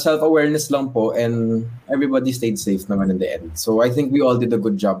 self-awareness lang po and everybody stayed safe naman in the end. So I think we all did a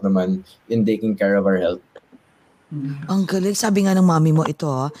good job naman in taking care of our health. Ang galing. Sabi nga ng mami mo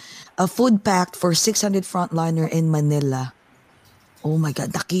ito, a food pact for 600 frontliner in Manila. Oh my God,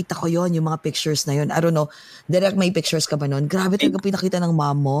 nakita ko yon yung mga pictures na yon. I don't know, direct may pictures ka ba nun? Grabe talaga pinakita ng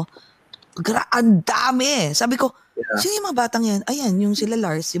mom mo. Ang dami. Sabi ko, sino yung mga batang yan? Ayan, yung sila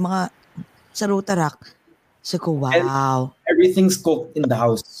Lars, yung mga sa Rotaract. Sabi ko, wow. And everything's cooked in the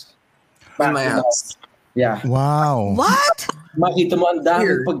house. In my house. Yeah. Wow. What? Makita mo ang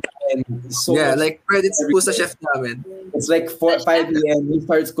daming pagkain. So yeah, like credits po sa chef namin. It's like 5 a.m. He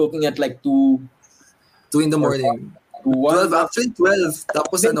starts cooking at like 2 in the morning. 12, actually 12.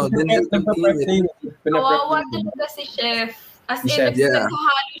 Tapos then you continue it. Kawawa talaga si chef. As in,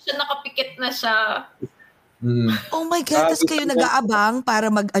 naghahalo siya, nakapikit na siya. Oh my God, tas kayo nag-aabang para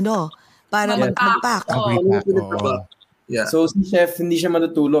mag-pack. Yeah. So si chef, hindi siya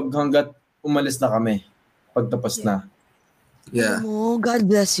matutulog hanggat umalis na kami. Pagtapos na. Yeah. Oh, God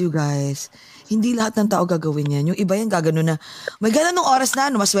bless you guys. Hindi lahat ng tao gagawin yan. Yung iba yan gaganon na, may ganun oras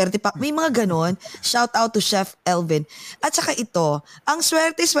na, maswerte pa. May mga ganon. Shout out to Chef Elvin. At saka ito, ang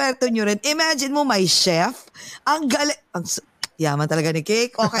swerte-swerte nyo rin. Imagine mo may chef. Ang galing. Yaman talaga ni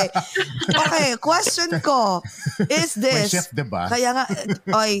Cake. Okay. Okay, question ko is this. May chef, diba? Kaya nga,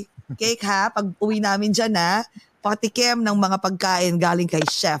 Cake ha, pag uwi namin dyan ha, patikim ng mga pagkain galing kay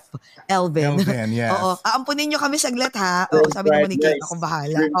Chef Elvin. Yes. Oo. Aampunin nyo kami saglit ha. Oo, sabi naman ni Cake, akong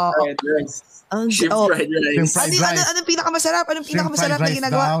bahala. Oo. Shrimp fried rice. Anong pinakamasarap? Anong pinakamasarap na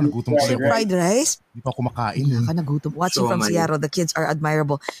ginagawa? Shrimp fried rice? Hindi pa kumakain. Nagutom. Watching from Seattle, the kids are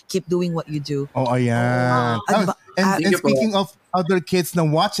admirable. Keep doing what you do. Oh, ayan. And speaking of other kids na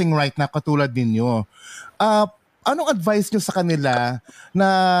watching right na katulad ninyo, anong advice nyo sa kanila na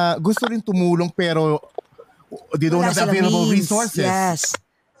gusto rin tumulong pero they don't have the available resources? Yes.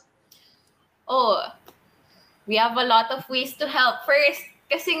 Oh, we have a lot of ways to help. First,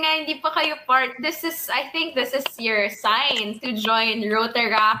 kasi nga hindi pa kayo part, I think this is your sign to join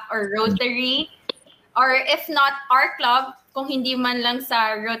Rotaract or Rotary. Or if not our club, kung hindi man lang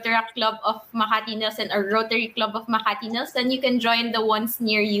sa Rotaract Club of Makati Nelson or Rotary Club of Makati Nelson, you can join the ones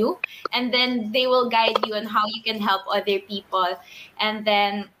near you. And then they will guide you on how you can help other people. And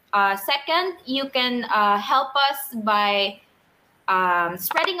then second, you can help us by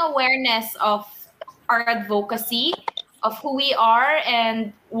spreading awareness of our advocacy, of who we are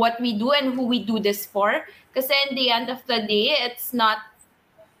and what we do and who we do this for. Because in the end of the day, it's not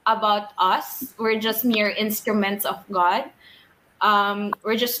about us. We're just mere instruments of God.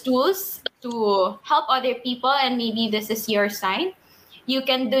 We're just tools to help other people, and maybe this is your sign. You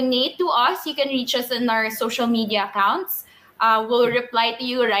can donate to us. You can reach us in our social media accounts. We'll reply to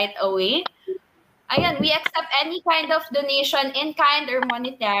you right away. Ayan, we accept any kind of donation in kind or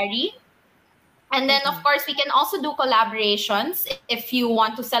monetary. And then, of course, we can also do collaborations. If you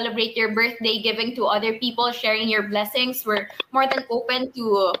want to celebrate your birthday, giving to other people, sharing your blessings, we're more than open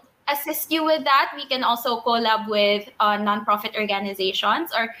to assist you with that. We can also collab with nonprofit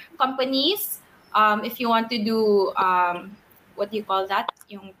organizations or companies. If you want to do, what do you call that?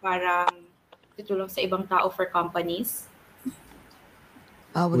 Yung parang tutulong sa ibang tao for companies.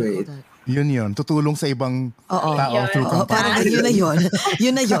 What do you call that? Yun. Tutulong sa ibang tao through company. Parang yun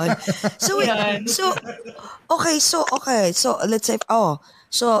na yun. So, okay. So, let's say,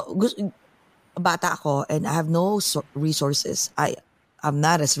 bata ako and I have no resources. I'm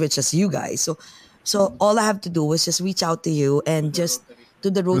not as rich as you guys. So all I have to do was just reach out to you and just to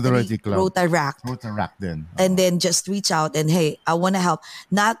the Rotaract. Rotaract then. And then just reach out and, hey, I want to help.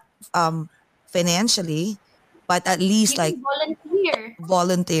 Not financially, but at least you like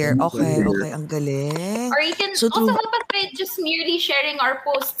volunteer. Okay, ang galing. Or you can also help us by just merely sharing our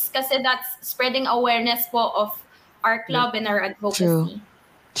posts kasi that's spreading awareness po of our club and our advocacy.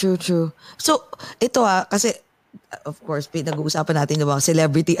 True. So, ito kasi of course, nag-uusapan natin yung mga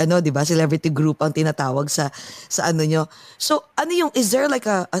celebrity, di ba? Celebrity group ang tinatawag sa ano nyo. So, is there like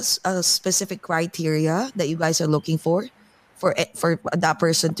a specific criteria that you guys are looking for that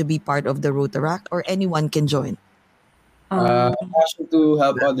person to be part of the Rotaract, or anyone can join? Passion to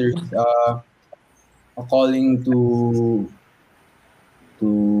help others. A calling to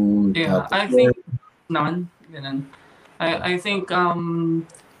I think none. I think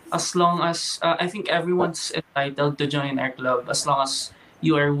as long as I think everyone's entitled to join our club, as long as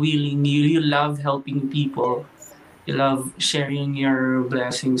you are willing, you love helping people, you love sharing your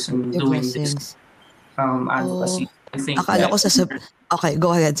blessings and doing this advocacy. I think. Akala ko okay,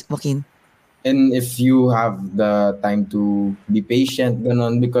 go ahead, Joaquin. And if you have the time to be patient,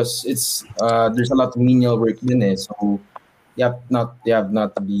 ganon, because it's there's a lot of menial work din eh. So you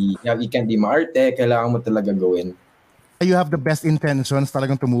can't be maarte, kailangan mo talaga gawin. You have the best intentions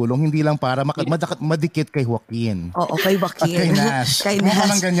talagang tumulong, hindi lang para madikit kay Joaquin. Oo, kay Joaquin. At kay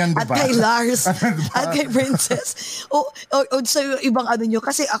Nash. Ganyan, at diba? kay Lars. At kay Princess. So ibang nyo,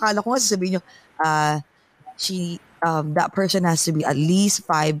 kasi akala ko nga sasabihin nyo, that person has to be at least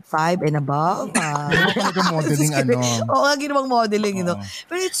 5'5" and above. Modeling ginawang modeling,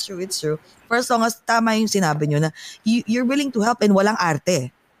 But it's true. For as long as tama yung sinabi nyo na you're willing to help and walang arte.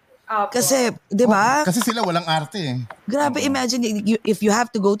 Kasi, di ba? Kasi sila walang arte eh. Grabe, imagine if you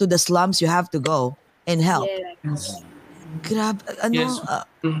have to go to the slums, you have to go and help. Yes. Grabe,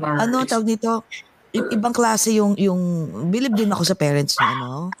 tawag nito? Ibang klase yung believe din ako sa parents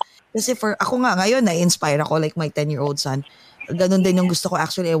niya, Kasi ako nga ngayon, na-inspire ako like my 10-year-old son. Ganon din yung gusto ko.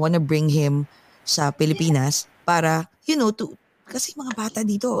 Actually, I wanna bring him sa Pilipinas para, kasi mga bata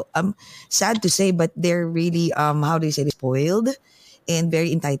dito, sad to say, but they're really, how do you say, spoiled and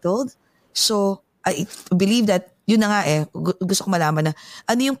very entitled. So, I believe that, yun na nga gusto ko malaman na,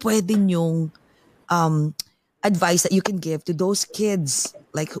 ano yung pwede yung advice that you can give to those kids,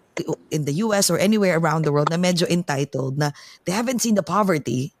 like in the US or anywhere around the world, na medyo entitled, na they haven't seen the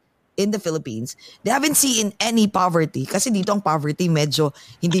poverty in the Philippines. They haven't seen any poverty. Kasi dito ang poverty, medyo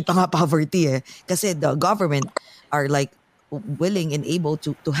hindi pa nga poverty Kasi the government are like willing and able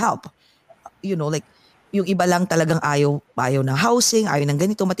to help. Like, yung iba lang talagang ayaw ng housing, ayaw ng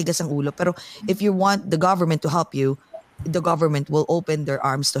ganito, matigas ang ulo. Pero if you want the government to help you, the government will open their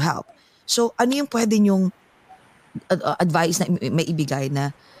arms to help. So, ano yung pwede yung advice na may ibigay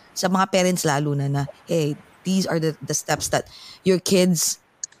na sa mga parents lalo na hey, these are the steps that your kids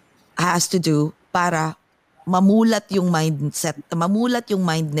has to do para mamulat yung mind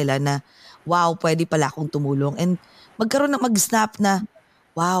nila na, wow, pwede pala akong tumulong. And magkaroon mag-snap na,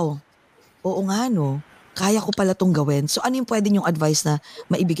 wow, oo nga kaya ko pala itong gawin. So, ano yung pwede niyong advice na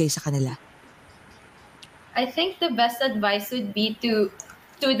maibigay sa kanila? I think the best advice would be to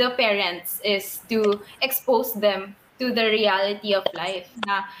the parents is to expose them to the reality of life.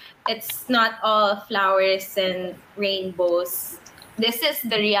 Na it's not all flowers and rainbows. This is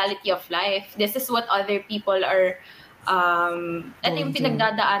the reality of life. This is what other people are, ito yung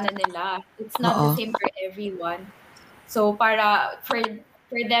pinagdadaanan nila. It's not the same for everyone. So,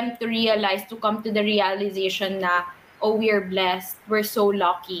 for them to realize, to come to the realization na, we are blessed, we're so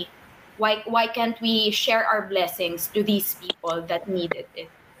lucky. Why can't we share our blessings to these people that needed it?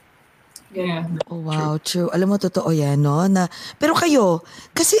 Yeah. Oh, wow, true. Alam mo, totoo yan, pero kayo,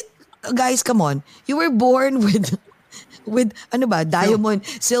 kasi, guys, come on, you were born with diamond,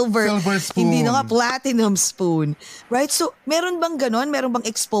 silver spoon. Hindi na nga platinum spoon. Right? So, meron bang ganon? Meron bang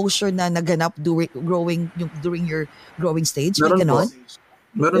exposure na naganap during your growing stage? Meron ganon?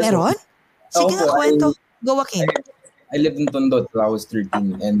 Meron? Sige nga, kwento. Go, Joaquin. I lived in Tondo till I was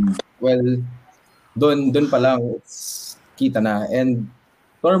 13. And, well, doon pa lang, it's kita na. And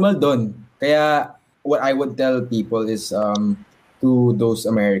normal doon. Kaya, what I would tell people is to those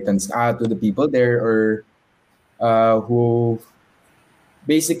Americans, to the people there, or who,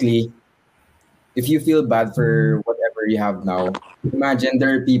 basically, if you feel bad for whatever you have now, imagine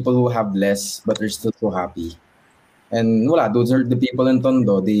there are people who have less, but they're still so happy. And those are the people in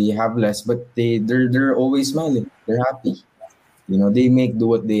Tondo. They have less, but they're always smiling. They're happy. They make do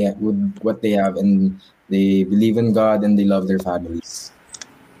what they have, and they believe in God and they love their families.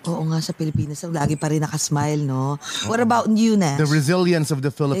 Oo nga, sa Pilipinas, lagi pa rin nakasmile, no? What about you, Nash? The resilience of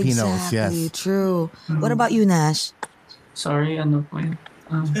the Filipinos, exactly, yes. true. What about you, Nash? Sorry, ano po yun?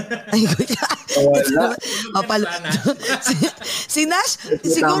 Ay, si Nash,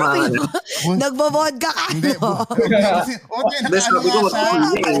 siguro nagbo-vodka ka, no?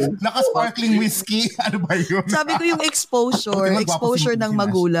 Naka-sparkling whiskey. Ano ba yun? Sabi ko yung exposure ng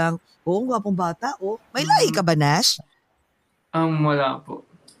magulang. Oo, gwapong bata. May lahi ka ba, Nash? Wala po.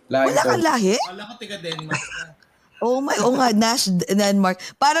 Wala kang lahi? Wala ko tiga Denmark. Oh nga, Nash, Denmark.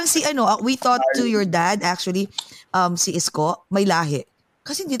 Parang we thought to your dad, actually, si Isko, may lahi.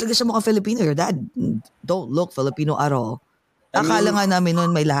 Kasi hindi talaga siya mukhang Filipino. Your dad don't look Filipino at all. Akala nga namin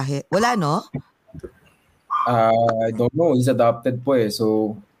noon may lahi. Wala, no? I don't know. He's adopted po eh.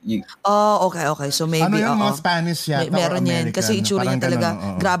 So, okay. So maybe, ano yung mga Spanish yata meron yan. Kasi itsura niya talaga,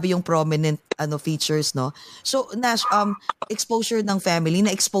 ganun, grabe yung prominent features, no? So, Nash, exposure ng family,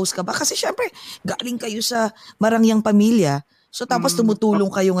 na-expose ka ba? Kasi syempre, galing kayo sa marangyang pamilya. So, tapos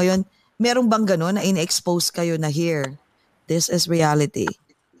tumutulong kayo ngayon. Merong bang gano'n na in-expose kayo na here? This is reality.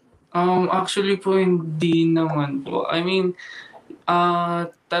 Actually po, hindi naman po. I mean,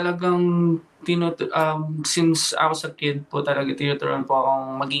 talagang since I was a kid po, talaga tinuturuan po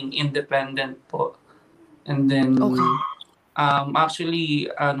akong maging independent po. And then, actually,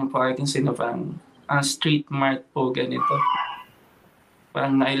 I can say na parang street mart po, ganito.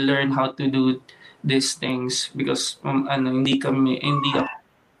 Parang I learned how to do these things because,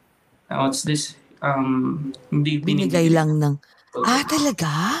 what's this? Hindi binigay lang ng...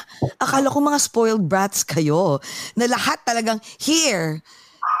 talaga? Akala ko mga spoiled brats kayo. Na lahat talagang here.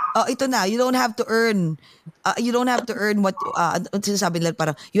 Ito na, you don't have to earn. You don't have to earn what sinasabi nila,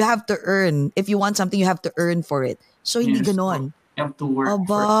 parang you have to earn. If you want something, you have to earn for it. So hindi ganon. You have to work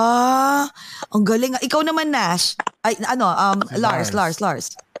for it. Ang galing. Ikaw naman, Nash. Lars.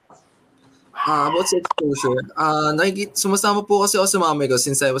 About sa exposure, sumasama po kasi ako sa mami ko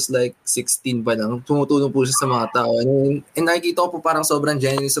since I was like 16 pa lang. Tumutulong po siya sa mga tao. And nakikita ko po parang sobrang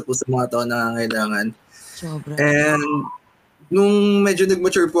generous po sa mga tao na nangangailangan. Sobra. And nung medyo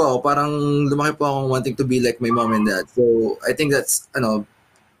nag-mature po ako, parang lumaki po akong wanting to be like my mom and dad. So I think that's,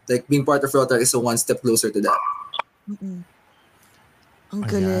 like being part of Rotary is a one step closer to that. Mm-mm. Ang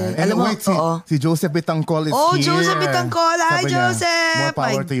galing. Alam mo, si Joseph Bitangkol is here. Joseph Bitangkol. Hi, Joseph. More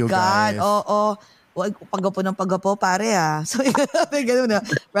power to you God. guys. Paggapo ng paggapo, pare So, gano'n na.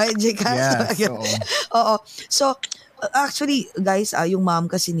 Right, J-Cash? Yes, oo. So, actually, guys, yung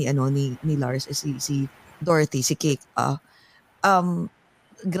mom kasi ni Lars, si Dorothy, si Cake,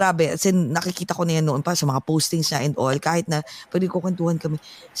 grabe, nakikita ko na yan noon pa sa mga postings niya and all, kahit na pwede ko kwentuhan kami.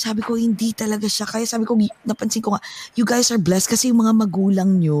 Sabi ko, hindi talaga siya. Kaya sabi ko, napansin ko nga, you guys are blessed kasi yung mga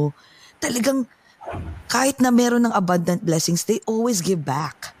magulang nyo, talagang kahit na meron ng abundant blessings, they always give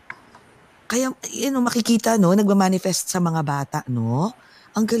back. Kaya, makikita, no, nagmamanifest sa mga bata, no?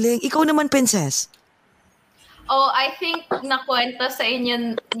 Ang galing. Ikaw naman, Princess. I think nakwento sa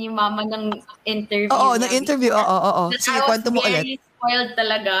inyo ni Mama ng interview. Ng interview. Oo. Sige, kwento mo ulit. I was very spoiled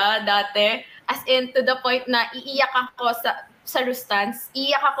talaga dati. As in, to the point na iiyak ako sa Rustans.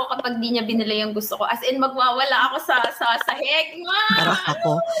 Iiyak ako kapag di niya binili yung gusto ko. As in, magwawala ako sa sahig. Parang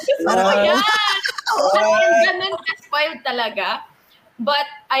ako. Gusto ko yan. As in, ganun ka-spoiled talaga. But,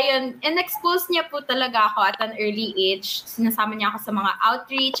 ayun, in-expose niya po talaga ako at an early age. Sinasama niya ako sa mga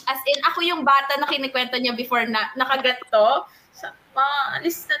outreach. As in, ako yung bata na kinikwento niya before na nakaganto.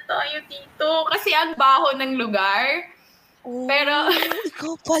 Alis na tayo dito. Kasi ang baho ng lugar. Pero,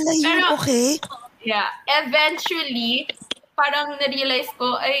 ikaw pala yun, okay? Yeah. Eventually, parang na-realize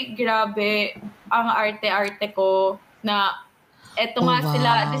ko, ay, grabe, ang arte-arte ko na eto nga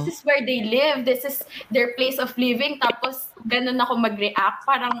sila, this is where they live, this is their place of living, tapos ganun ako mag-react,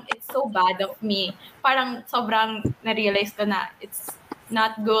 parang it's so bad of me. Parang sobrang na-realize ko na it's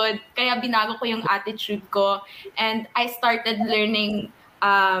not good. Kaya binago ko yung attitude ko and I started learning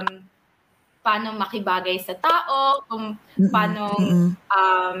paano makibagay sa tao, kung paano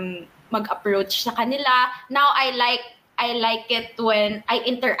mag-approach sa kanila. Now I I like it when I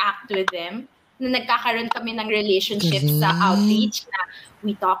interact with them, na nagkakaroon kami ng relationship sa outreach na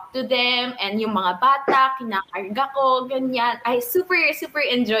we talk to them, and yung mga bata, kinakarga ko, ganyan. I super, super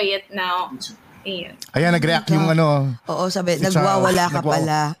enjoy it now. Ayun. Ayan, nag-react yung ano. Oo, sabi, nagwawala ka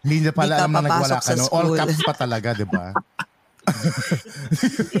pala. Hindi niya pala alam na nagwala ka. No? All school. caps pa talaga, di ba?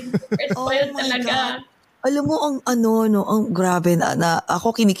 Talaga. Alam mo, ang grabe na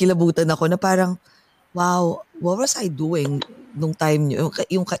ako kinikilabutan ako na parang, wow, what was I doing nung time nyo,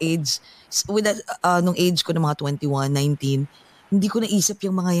 yung ka-age, with that, nung age ko ng mga 21, 19, hindi ko naisip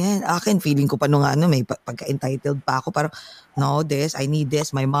yung mga yan. Akin, feeling ko pa nung may pagka-entitled pa ako, parang, no, I need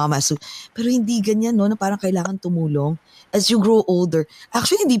this, my mom has to. Pero hindi ganyan, no, na parang kailangan tumulong as you grow older.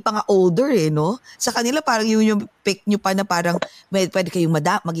 Actually, hindi pa nga older, no? Sa kanila, parang yung pick nyo pa na parang pwede kayong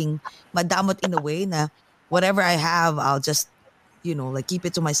maging madamot in a way na whatever I have, I'll just, like keep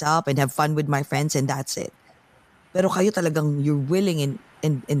it to myself and have fun with my friends and that's it. Pero kayo talagang you're willing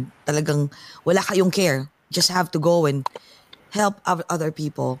and talagang wala kayong care. Just have to go and help other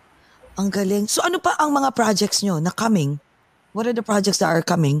people. Ang galing. So ano pa ang mga projects nyo na coming? What are the projects that are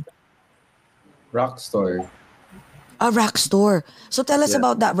coming? Rockstore. Rockstore. So tell us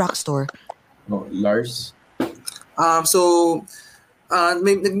about that Rockstore. No, Lars?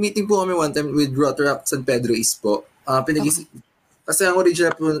 Nag-meeting po kami one time with Rotaract San Pedro East po. Kasi ang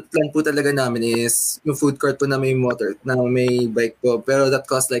original plan po talaga namin is yung food court po na may motor, na may bike po. Pero that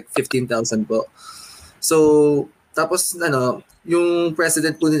cost like 15,000 po. So, tapos yung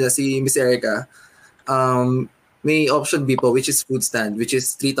president po nila, si Miss Erica, may option B po, which is food stand, which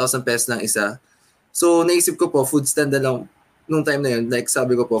is 3,000 pesos lang isa. So, naisip ko po, food stand na lang, nung time na yun, like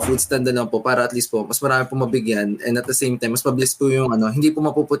sabi ko po, food stand na lang po para at least po, mas marami po mabigyan, and at the same time, mas mabilis po yung hindi po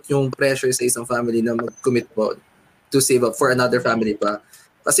mapuput yung pressure sa isang family na mag-commit po to save up for another family pa.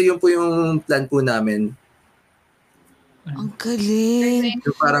 Kasi yun po yung plan po namin. Ang galing.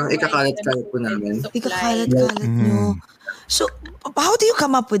 So, parang ikakalat-kalat po namin. Ikakalat-kalat nyo. So, how do you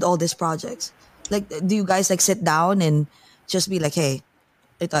come up with all these projects? Like, do you guys sit down and just be like, hey,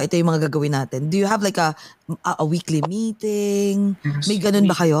 ito yung mga gagawin natin? Do you have like a weekly meeting? May ganun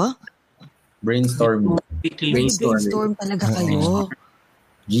ba kayo? Brainstorm talaga kayo.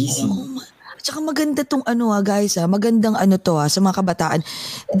 GC. Tsaka maganda tong guys, magandang to sa mga kabataan.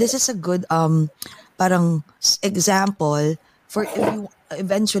 This is a good parang example for if you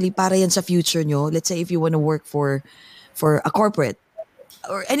eventually para yan sa future nyo. Let's say if you want to work for a corporate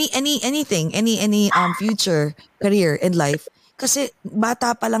or anything, any future career in life. Kasi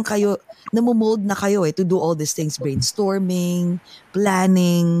bata pa lang kayo, namumold na kayo to do all these things, brainstorming,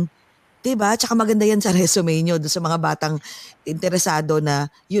 planning, diba? Tsaka maganda yan sa resume nyo, doon sa mga batang interesado na,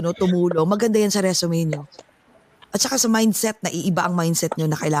 tumulong. Maganda yan sa resume nyo. At saka sa mindset, na iiba ang mindset nyo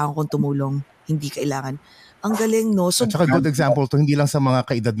na kailangan kong tumulong. Hindi kailangan. Ang galing, no? So, at saka good example to, hindi lang sa mga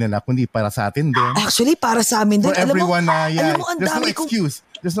kaedad nila, kundi para sa atin din. Actually, para sa amin din. For everyone na, alam mo, there's no excuse.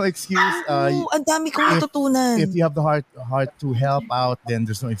 There's no excuse. Ang dami kong natutunan. If you have the heart to help out, then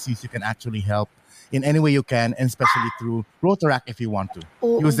there's no excuse. You can actually help in any way you can, and especially through Rotaract if you want to.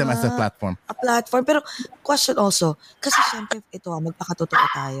 Use them as a platform. A platform. Pero question also, kasi syempre ito, magpakatotoo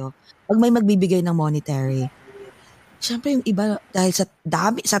tayo. Pag may magbibigay ng monetary, syempre yung iba, dahil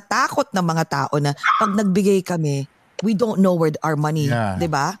sa takot ng mga tao na pag nagbigay kami, we don't know where our money,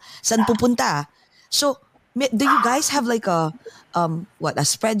 diba? Saan pupunta? So, do you guys have like a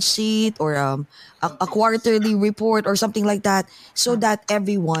spreadsheet or a quarterly report or something like that so that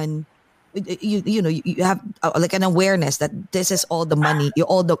everyone you have like an awareness that this is all the money,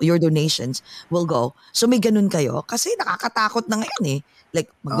 your donations will go. So may ganun kayo kasi nakakatakot na ngayon Like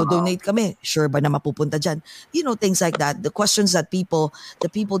magdo-donate kami, sure ba na mapupunta diyan? Things like that. The questions that the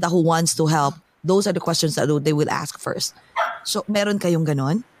people that who wants to help, those are the questions that they will ask first. So meron kayong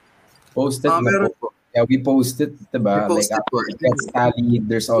ganon? Posted meron po. Yeah, we posted, diba? Like it gets tallied,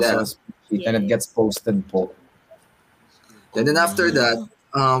 there's also a spreadsheet and it gets posted po. And then after that,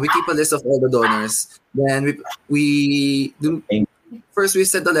 we keep a list of all the donors. Then we do. First, we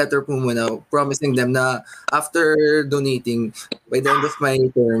sent a letter po muna promising them na after donating, by the end of my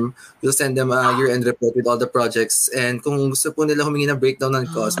term, we'll send them a year-end report with all the projects. And kung gusto po nila humingi ng breakdown ng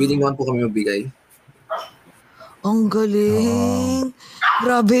cost, willing naman po kami magbigay. Ang galing.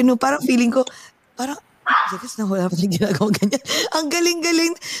 Grabe, no? Parang feeling ko, Kasi na wala pa rin ginagawa ganyan. Ang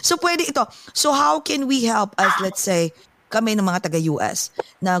galing-galing. So, pwede ito. So, how can we help as, let's say, kami ng mga taga-US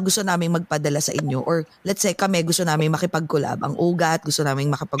na gusto namin magpadala sa inyo or let's say kami gusto namin makipag-collab. Ang UGAT gusto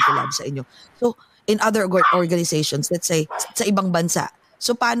namin makipag-collab sa inyo. So, in other organizations, let's say, sa ibang bansa.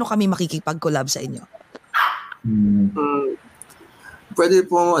 So, paano kami makikipag-collab sa inyo? Pwede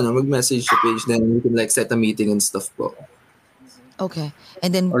po mag-message sa page then we can set a meeting and stuff po. Okay.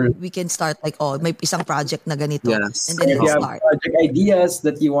 And then Or- we can start like, may isang project na ganito. Yes. And then If you it'll have start. project ideas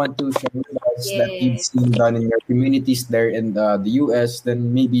that you want to share with us that you've seen done in your communities there in the US,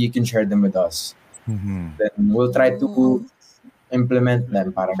 then maybe you can share them with us. Then we'll try to implement them.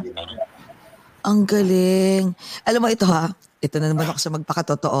 Parang gano'n. Ang galing. Alam mo ito ito na naman ako sa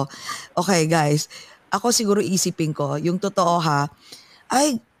magpakatotoo. Okay guys, ako siguro isipin ko, yung totoo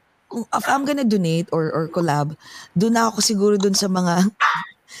if I'm gonna donate or collab, doon na ako siguro doon sa mga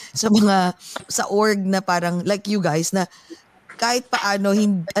sa org na parang like you guys na kahit paano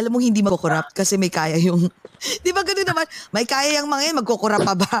alam mo hindi magko-corrupt kasi may kaya yung 'di ba ganoon naman, may kaya yung mga yan, magko-corrupt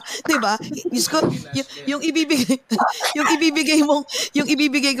pa ba? 'Di ba? Yung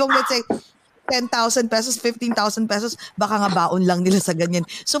ibibigay kong let's say 10,000 pesos, 15,000 pesos, baka nga baon lang nila sa ganyan.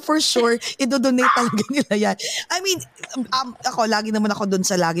 So for sure, i-donate talaga nila yan. I mean, lagi naman ako doon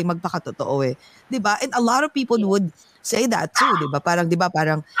sa lagi magpakatotoo eh. 'Di ba? And a lot of people would say that too, 'di ba? Parang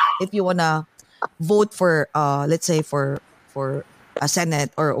if you wanna vote for let's say for a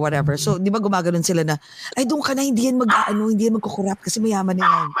Senate or whatever. So 'di ba gumaganoon sila na ay doon ka na, hindi yan magko-corrupt kasi mayaman na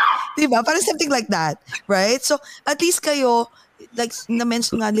yan. 'Di ba? Parang something like that, right? So at least kayo like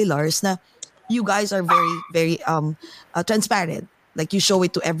na-mention nga ni Lars na you guys are very, very transparent. Like you show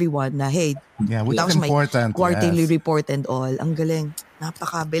it to everyone na, hey, which that was is important. my quarterly yes. report and all. Ang galing.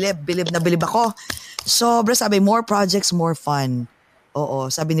 Napaka-bilib na bilib ako. Sobra sabi, more projects, more fun.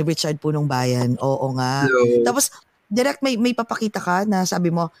 Oo, sabi ni Richard Punong Bayan. Oo nga. Hello. Tapos, direct may papakita ka na sabi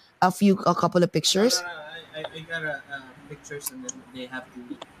mo, a couple of pictures? I got pictures and then they have to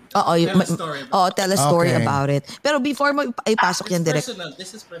tell a story Okay. about it. Pero before mo ipasok yan direct.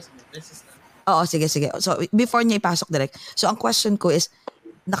 This is personal. This is not. Oo, sige. So, before niya ipasok direct. So, ang question ko is,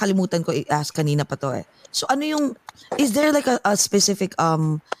 nakalimutan ko i-ask kanina pa to eh. So, is there like a specific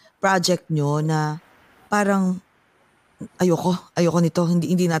project nyo na parang, ayoko nito,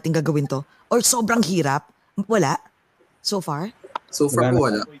 hindi natin gagawin to? Or sobrang hirap? Wala? So far? So far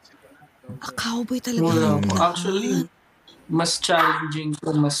po wala. Cowboy talaga. Actually, mas challenging po,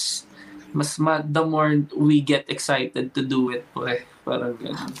 the more we get excited to do it po eh. Parang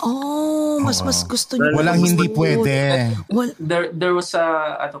ganun. Mas gusto niyo. Walang hindi pwede. There was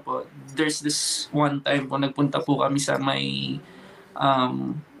there's this one time po, nagpunta po kami sa may,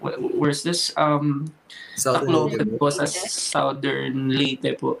 where's this? Tacloban po, sa Southern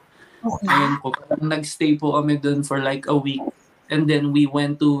Leyte po. Okay. Ayun po, nagstay po kami dun for like a week. And then we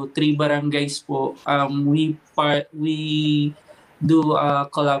went to 3 barangays po. We do a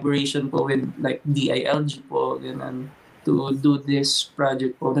collaboration po with like DILG po, ganun, to do this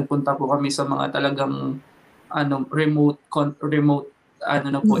project po. Nagpunta po kami sa mga talagang remote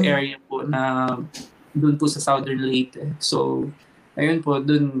area po na doon po sa Southern Leyte. So ayun po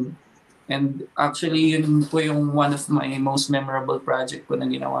doon. And actually yun po yung one of my most memorable project po na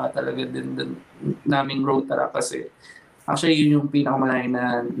ginawa talaga din namin Rotara, kasi actually yun yung pinakamalayo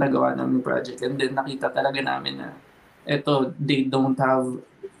na nagawa namin project. And then nakita talaga namin na they don't have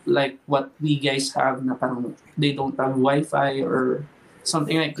like what we guys have, na parang they don't have Wi-Fi or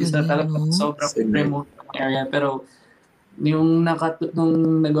something like this. Na talagang sobrang remote area. Pero nung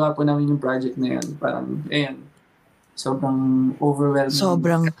nagawa po namin yung project na yun, parang sobrang overwhelming.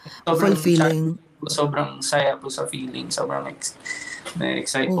 Sobrang fulfilling. Sobrang saya po sa feeling. Sobrang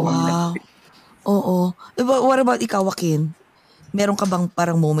na-excite po. Wow. Oo. What about ikaw, Joaquin? Meron ka bang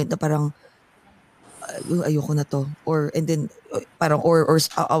parang moment na parang ayoko na to, or and then parang or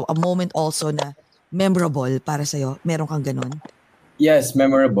a moment also na memorable para sa'yo? Meron kang ganun? Yes,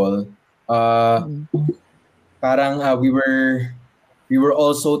 memorable. Parang we were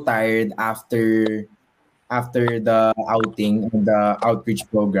also tired after the outing and the outreach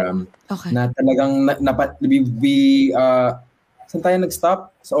program. Okay. Na talagang saan tayo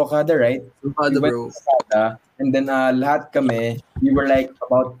nag-stop? Sa Okada, right? Okada, we went bro. to Okada, and then lahat kami, we were like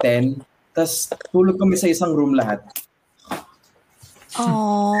about 10. Tas tulog kami sa isang room lahat.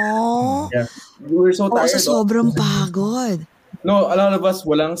 Oh. Yeah. We were so tired. Sa sobrang pagod. No, a lot of us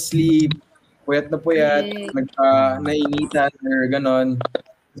walang sleep. Puyat na puyat. Nainitan or ganon.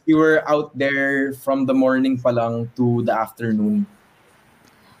 We were out there from the morning pa lang to the afternoon.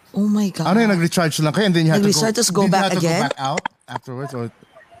 Oh my God. Ano yung nag-recharge lang kayo and then you had to go back did you again? have to go back out afterwards, or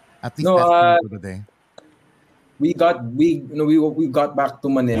at least No, that's for the day? We got back to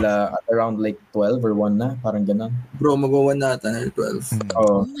Manila at around like 12 or 1 na, parang ganun. Bro, mag-1 na ata na 12.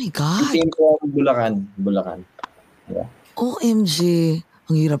 Oh my God. Same po Bulacan. Yeah. OMG.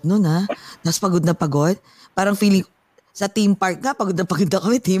 Ang hirap nun ha. Tapos pagod na pagod. Parang feeling, sa theme park nga, pagod na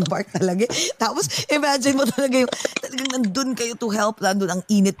kami, theme park talaga. Tapos imagine mo talaga yung, talagang nandun kayo to help, nandun ang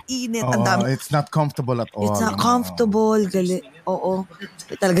init-init. Ang dami. It's not comfortable at all. It's not comfortable. Gali. Oo.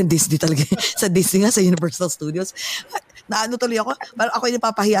 Talagang Disney talaga. Sa Disney nga, sa Universal Studios. Naano tuloy ako, parang ako yung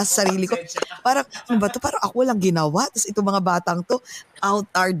napapahiya sa sarili ko. Parang, ano ba to? Parang ako lang ginawa. Tapos itong mga batang to,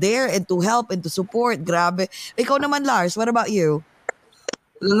 are there and to help and to support. Grabe. Ikaw naman, Lars, what about you?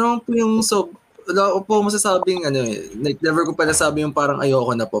 Ano po yung wala ko po masasabing like never ko pa nasabi yung parang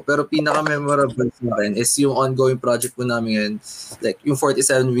ayoko na po. Pero pinaka-memorable sa akin is yung ongoing project po namin ngayon. Like yung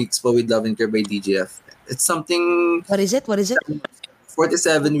 47 weeks po with Love and Care by DJF. It's something... What is it?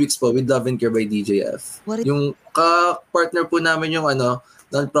 47 weeks po with Love and Care by DJF. Yung ka-partner po namin yung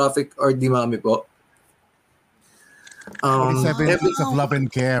non-profit or Dimami po. 47 weeks of Love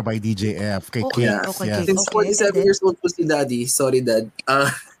and Care by DJF. Kay Kids. Okay. Since 47 years old po si Daddy, sorry Dad.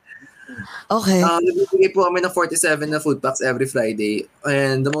 Okay. Nagbibigay po kami ng 47 na food packs every Friday.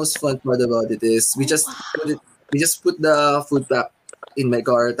 And the most fun part about it is we just put the food pack in my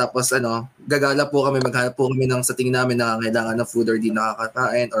car, tapos gagala po kami, maghanap po kami ng sa tingin namin na kailangan ng food or di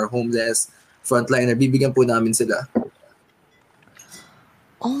nakakakain or homeless, frontliner, bibigyan po namin sila.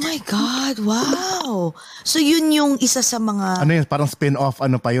 Oh my God, wow! So yun yung isa sa mga... Ano yun, parang spin-off,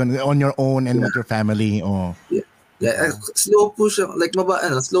 pa yun, on your own and with your family, Yeah, slow po siya, like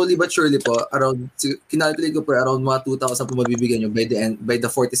slowly but surely po, kinalculate ko po around mga 2,000 po mabibigyan nyo by the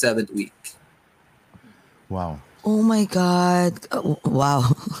 47th week. Wow. Oh my God.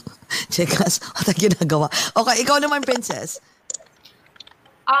 Wow. Chekas, what ang ginagawa? Okay, ikaw naman, Princess.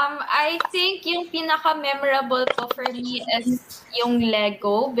 I think yung pinaka-memorable po for me is yung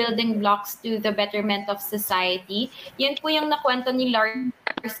Lego, building blocks to the betterment of society. Yun po yung nakwento ni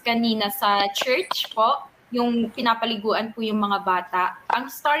Lars kanina sa church po, yung pinapaliguan po yung mga bata. Ang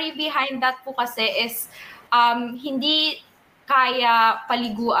story behind that po kasi is hindi kaya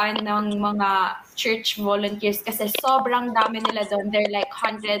paliguan ng mga church volunteers kasi sobrang dami nila doon. They're like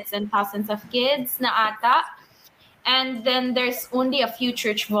hundreds and thousands of kids na ata. And then there's only a few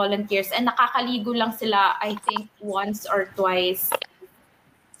church volunteers and nakakaligo lang sila, I think, once or twice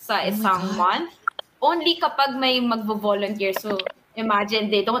sa isang month. Only kapag may magvo-volunteer. So imagine,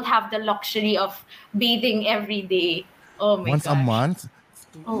 they don't have the luxury of bathing every day. Oh my Once a month?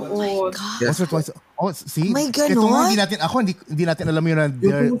 Oh my God. Once or twice. Oh, see? May Ito ganon? nga, hindi natin alam yun na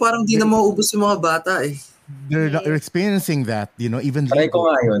Yung parang di na mauubos yung mga bata eh. they're experiencing that, even Try ko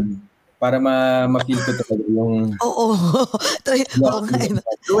nga yun. Para ma-feel ko talaga yung... Oo.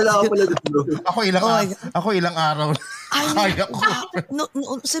 Wala ako pala dito. Ako ilang araw. Kaya ko. No,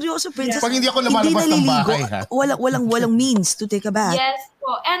 seryoso, Princess. Pag hindi ako lumalabas ng bahay, ha? Walang means to take a bath. Yes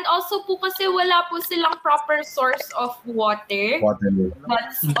po. And also po kasi wala po silang proper source of water.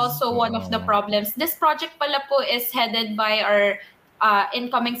 That's also one of the problems. This project pala po is headed by our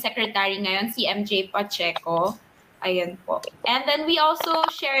incoming secretary ngayon, si MJ Pacheco. Ayan po. And then we also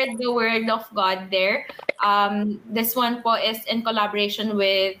shared the Word of God there. This one po is in collaboration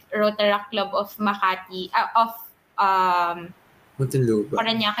with Rotaract Club of Makati,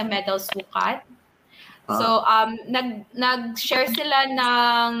 Paranaque Medal Sukat. So, nag-share sila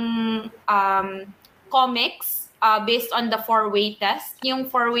ng comics based on the 4-way test. Yung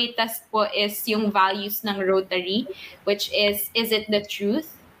 4-way test po is yung values ng Rotary, which is it the truth?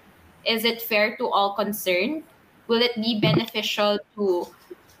 Is it fair to all concerned? Will it be beneficial to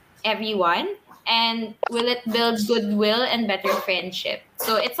everyone? And will it build goodwill and better friendship?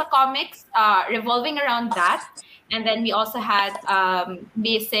 So it's a comics revolving around that. And then we also had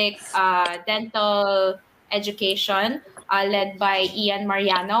basic dental education led by Ian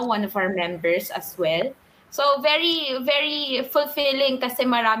Mariano, one of our members as well. So very, very fulfilling kasi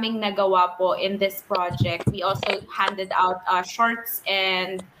maraming nagawa po in this project. We also handed out shorts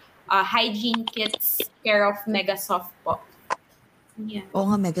and hygiene kits care of Megasoft po. Yeah. Oo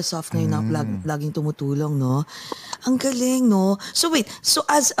nga, Megasoft ngayon na laging tumutulong, no? Ang galing, no? So wait, so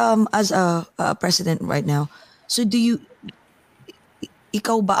as a president right now, so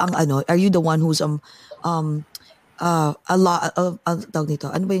ikaw ba ang are you the one who's tawag nito,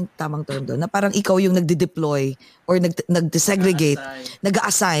 ano ba yung tamang term doon? Na parang ikaw yung nagde-deploy or nag-desegregate,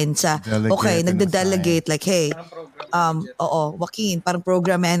 nag-assign sa, nagde-delegate, like, hey, Joaquin, parang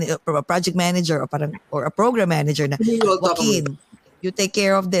project manager, or a program manager na, Joaquin, you take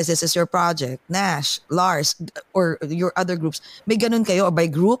care of this is your project. Nash, Lars, or your other groups. May ganun kayo, or by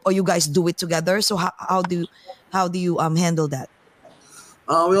group, or you guys do it together? So how do you handle that?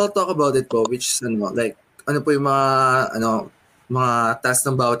 We all talk about it po, which is ano po yung mga task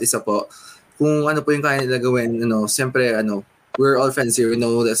ng bawat isa po. Kung ano po yung kaya nila gawin, siyempre, we're all friends here. We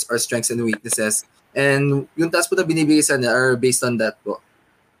know our strengths and weaknesses. And yung task po na binibigay sa nila are based on that po.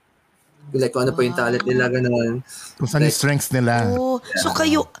 Like kung ano pa yung talent nila, ganun. Kung saan yung strengths nila. Oh, so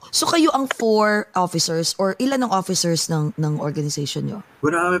kayo ang 4 officers or ilan ang officers ng organization nyo?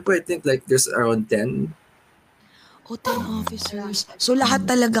 Marami po, I think like there's around 10. Oh, 10 officers. So lahat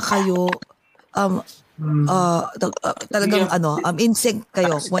talaga kayo talagang in sync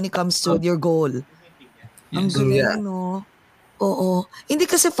kayo when it comes to your goal. Ang galing, no? Oo. Hindi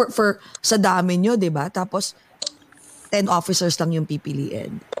kasi for sa dami nyo, 'di ba? Tapos 10 officers lang yung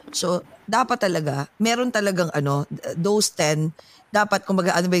pipiliin. So dapat talaga meron talagang those 10 dapat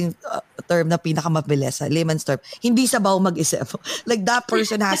kumbaga ano ba yung term na pinakamabilis, layman's term, hindi sabaw mag-isip. Like that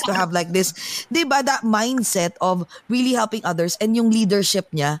person has to have like this, 'di ba, that mindset of really helping others and yung leadership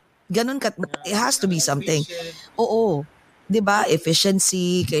niya, ganun ka, it has to be something. Oo. 'Di ba?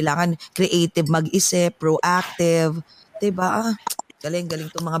 Efficiency, kailangan creative mag-isip, proactive, 'di ba? Galing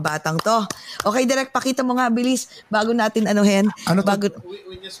tong mga batang to. Okay, Direk, pakita mo nga bilis bago natin anuhin.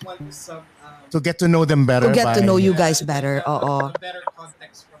 We just want some to get to know them better. To get to know you guys better. Oo. better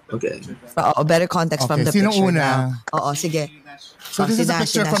context from the Okay. picture. Oo, better context from the Sino picture. una? Now. Oo, sige. So this is a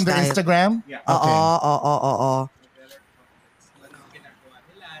picture from their Instagram? Yeah. Okay. Oo.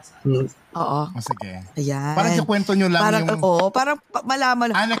 Oo. Sige. Ayan. Parang kwento nyo lang parang, yung... parang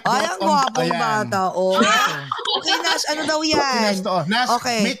malaman. Anecdote Ay, ang gwapong ayan. bata. Okay, Nash, ano daw yan? Nash,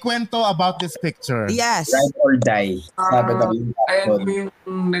 Okay. may kwento about this picture. Yes. Ride or die. Sabi daw yung Ayan po yung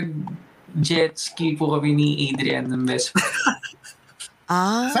nag-jet ski po kami ni Adrian ng best friend.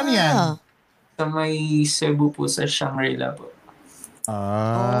 Saan yan? Sa may Cebu po, sa Shangri-La po.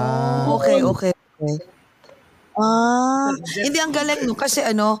 Okay. Hindi, ang galing no kasi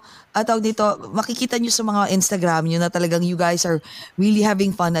tawag dito, makikita nyo sa mga Instagram nyo na talagang you guys are really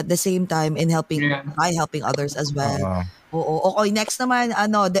having fun at the same time and helping others as well. Oo. Okay, next naman,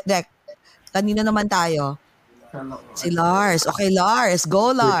 Dek, kanina naman tayo. Si Lars. Okay, Lars.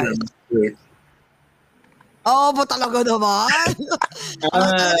 Go, Lars. Wait. Oo po talaga naman.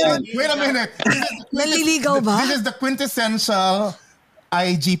 Wait a minute. Naliligaw ba? This is the quintessential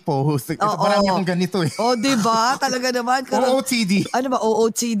IG post. Marami akong ganito eh. Oh, diba? Talaga naman. OOTD. Ano ba?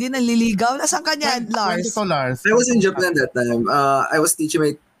 OOTD? Naliligaw? Nasaan ka niyan, Lars? Lars? I was in Japan that time. I was teaching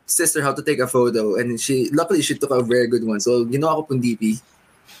my sister how to take a photo and luckily she took a very good one. So, ginawa ko pong DP.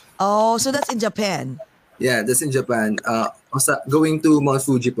 Oh, so that's in Japan? Yeah, that's in Japan. Going to Mount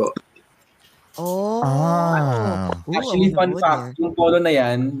Fuji po. Oh. Actually, fun fact, yung photo na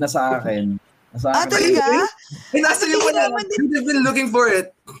yan, nasa akin. Talaga? Nasa iyo pa naman. We've been looking for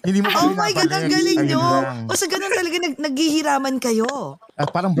it. Oh my God, ang galing nyo. O sa ganun talaga, naghihiraman kayo.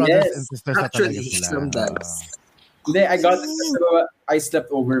 Parang brothers and sisters na talaga Actually, sila. sometimes. Hindi, I slept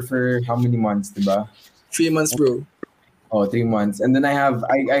over for how many months, diba? 3 months, bro. Oh, 3 months. And then I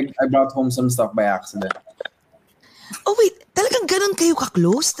brought home some stuff by accident. Oh wait, talagang ganun kayo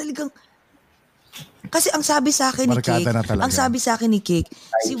ka-close? Talagang... Kasi ang sabi sa akin ni Cake,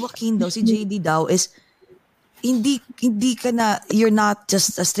 si Joaquin daw, si JD daw is hindi ka na, you're not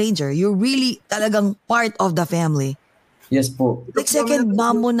just a stranger. You're really talagang part of the family. Yes po. Like second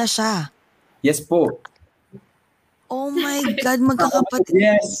mom mo na siya. Yes po. Oh my God, magkakapatid.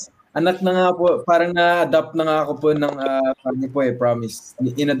 Yes. Anak na nga po. Parang na-adapt na nga ako po ng promise.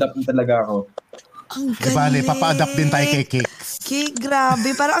 In-adapt na talaga ako. Ang galing. Bale, papa-adapt din tayo kay Cakes. Cake,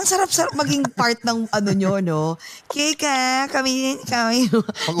 grabe. Parang ang sarap-sarap maging part ng nyo, no? Cake, kami.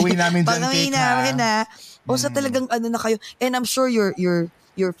 Pag-uwi namin dyan, Cake, ha? O sa talagang na kayo. And I'm sure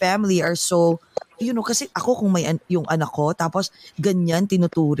your family are so, kasi ako kung may yung anak ko, tapos ganyan,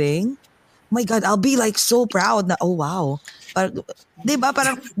 tinuturing, my God, I'll be like so proud na, oh wow. Diba?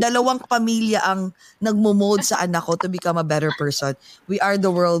 Parang dalawang pamilya ang nagmo-mold sa anak ko to become a better person. We are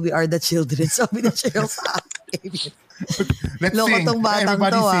the world, we are the children. Sabi na Cheryl sa akin. Let's Loko sing. tong batang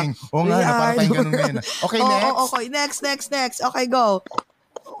Everybody to, sing. Oo nga, parang tayong ganun ngayon. Okay, next. Okay, next. Okay, go.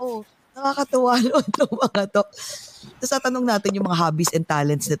 Oo, nakakatuwa naman itong mga to. Tapos tatanong natin yung mga hobbies and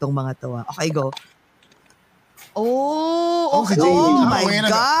talents nitong mga to. Okay, go. Oh, okay. Oh my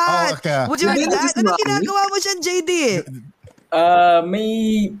God. Okay. Would you like that? Anong ginagawa mo siya, JD?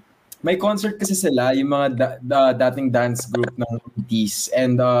 May concert kasi sila, yung mga dating dance group ng 80s.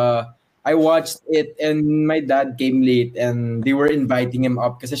 And I watched it and my dad came late and they were inviting him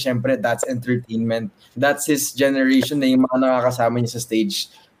up kasi syempre that's entertainment. That's his generation na yung mga nakakasama niya sa stage.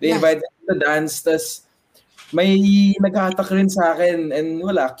 They invited him to dance, tas may naghahatak rin sa akin and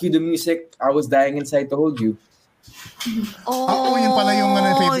wala, cue the music. I was dying inside to hold you. Yun pala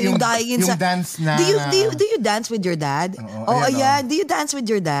yung dance na... Do you dance with your dad? Ayan. Do you dance with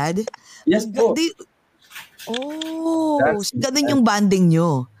your dad? Yes po. Ganun yung banding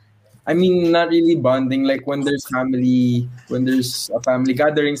nyo. I mean, not really bonding. Like when there's a family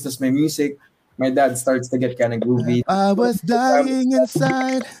gatherings, there's my music. My dad starts to get kind of groovy. I was dying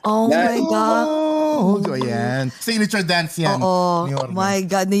inside. Oh my God. Oh, yan. Signature dance yan. Oo. Ni Yorme. My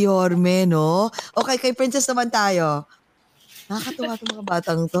God, ni Yorme, no? Okay, kay Princess naman tayo. Nakakatuwa itong mga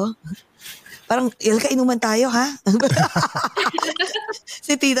batang to. Parang, Ilka, inuman tayo, ha?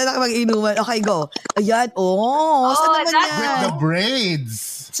 Si Tita na mag-inuman. Okay, go. Ayan, saan naman yan? With the braids.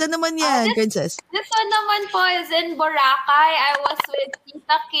 Saan naman yan, Princess? This one naman po is in Boracay. I was with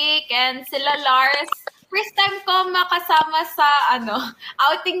Tita Kik and sila Lars. First time ko makasama sa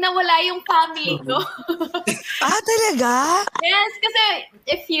outing na wala yung family ko. Talaga? Yes, kasi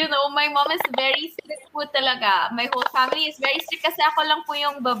if you know, my mom is very strict po talaga. My whole family is very strict kasi ako lang po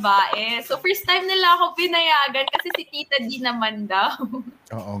yung babae. So first time nila ako pinayagan kasi si Tita D naman daw.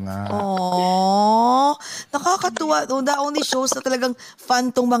 Oo nga. Oh, nakakatuwa. The only shows na talagang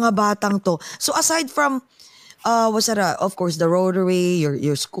fun tong mga batang to. So aside from of course the Rotary,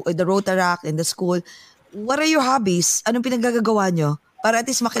 your school, the Rotaract and the school, what are your hobbies? Anong pinaggagawa nyo? Para at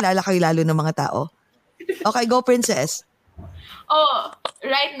least makilala kayo lalo ng mga tao. Okay, go Princess.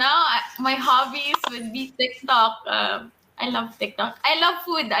 Right now, my hobbies would be TikTok. I love TikTok. I love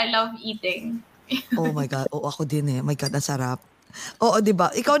food. I love eating. Oh my God. Ako din eh. My God, ang sarap. Oo,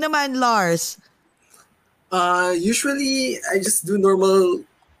 diba? Ikaw naman, Lars. Usually, I just do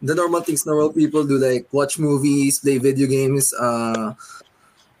the normal things normal people do, like watch movies, play video games,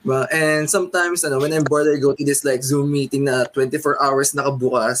 and sometimes, when I'm bored, I go to this like Zoom meeting na 24 hours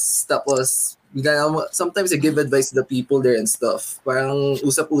nakabukas. Tapos, sometimes I give advice to the people there and stuff. Parang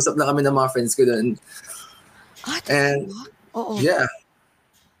usap-usap lang kami ng mga friends ko doon. And, yeah.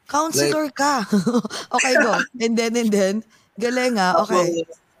 Counselor ka. Okay, go. And then, galing nga. Okay.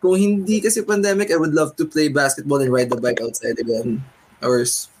 Kung hindi kasi pandemic, I would love to play basketball and ride the bike outside again. Or,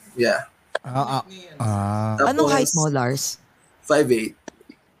 yeah. Anong height mo, Lars? 5'8".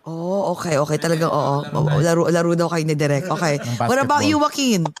 Oh, okay. Talagang, laro daw kayo ni Direk. Okay. What about you,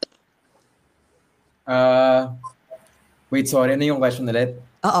 Joaquin? Wait, sorry. Ano yung question ulit?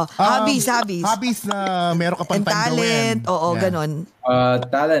 Hobbies. Hobbies na meron ka pang and time talent. gawin. Ganon.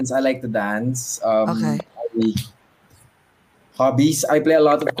 Talents. I like to dance. Okay. Hobbies. I play a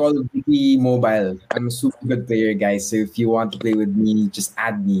lot of Call of Duty Mobile. I'm a super good player, guys. So if you want to play with me, just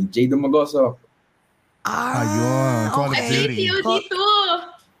add me. Jay Domagoso. Ayun. Call of Duty. COD too.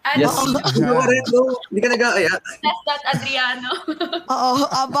 Yes. Hindi ka nag-aaya. That's Adriano.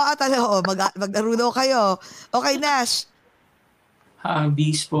 Baka talaga. Maglaro daw kayo. Okay, Nash.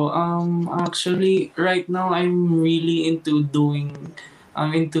 Hobbies po. Actually, right now I'm really into doing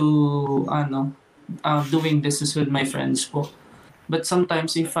business with my friends po. But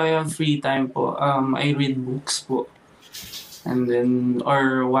sometimes if I have free time po, I read books po. And then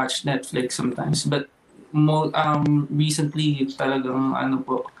or watch Netflix sometimes. But recently talagang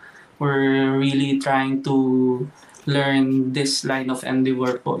we're really trying to learn this line of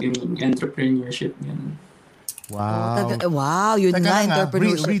endeavor po, yung entrepreneurship yun. Wow, yun nga,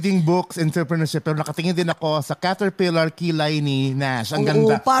 entrepreneurship. Reading books, entrepreneurship. Pero nakatingin din ako sa Caterpillar kilay ni Nash. Ang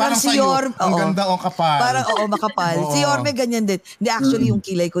ganda. Parang si Yorme. Ang ganda o kapal. Parang makapal. Si Yorme ganyan din. Hindi, actually yung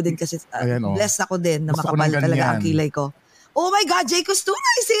kilay ko din kasi blessed ako din na makapal talaga ang kilay ko. Oh my God, Jay Costura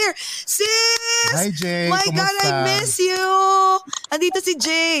is here! Sis! Hi, Jay. My Kumusta? God, I miss you! Andito si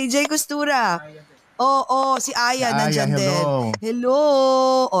Jay Costura. Si Aya nandyan din.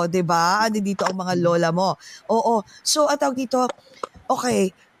 Hello! Diba? Andito ang mga lola mo. So, atawag dito,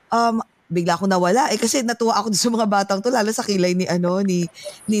 okay, bigla akong nawala kasi natuwa ako sa mga batang to, lalo sa kilay ni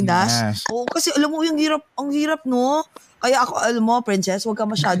Nash. Kasi alam mo, ang hirap, no? Kaya ako, alam mo, Princess, huwag ka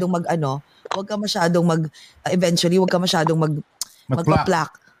masyadong eventually, huwag ka masyadong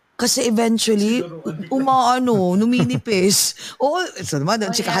magpa-plaque. Kasi eventually, numinipis. Ito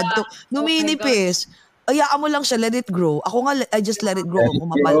naman, chikahan to. Numinipis. Ayaan mo lang siya, let it grow. Ako nga, I just let it grow.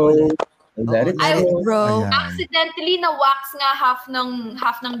 Kumapal ulit. Let it grow. Accidentally na-wax nga half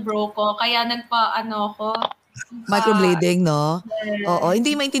ng bro ko. Kaya ako. Microblading, no? Oo,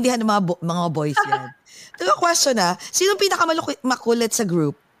 hindi maintindihan ng mga boys yan. Ito question sino pinakamakulit sa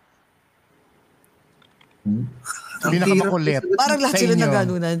group? Pinakamakulit. Parang lahat sila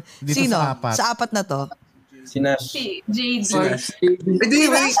naganunan. Sino? Sa apat na to? Si Nash. Si JD. Hindi,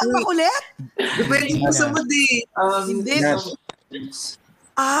 Nash ang makulit? Depende po sa mood eh. Hindi.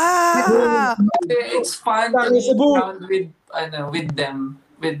 It's fun to be around with them,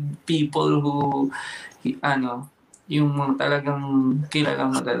 with people who yung talagang kilala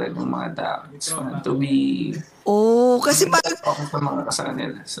mo talagang mga tao. It's fun to be kasi parang sa mga sa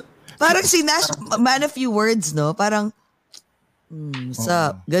kanila. So, parang si Nash, man of few words, no? Parang So,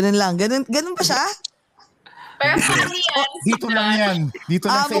 ganun lang. Ganun pa siya? Pero funny yan. Dito lang yan. Dito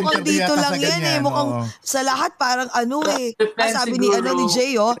lang sa Mukhang interview dito yata lang sa yan eh. ganyan. Mukhang Oo. sa lahat parang sabi ni Siguro.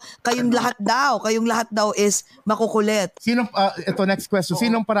 Jay, kayong lahat daw is makukulit. Sinong, ito next question.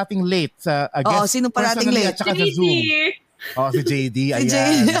 Sinong parating late sa guest? Sinong parating Personally late? at saka sa Zoom? Si JD. Si Ayan.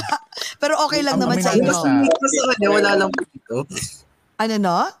 Jay. Pero okay lang naman sa inyo. Basta. Late pa sa kanya, wala lang po dito. Ano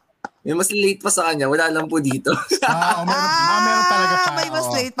no? May mas late pa sa kanya, wala lang po dito. Meron talaga pa. May mas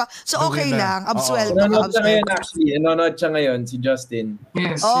late pa. So okay Winner. lang. Absuelto. Nanonood siya ngayon actually. Nanonood siya ngayon, si Justin.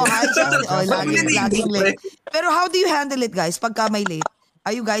 Yes. Hi, Justin. Laging late. Late. Pero how do you handle it, guys? Pagka may late,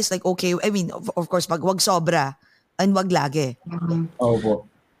 are you guys like okay? I mean, of course, wag sobra and wag lagi. Oo po.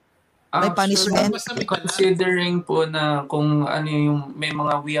 May punishment? Considering po na kung ano yung may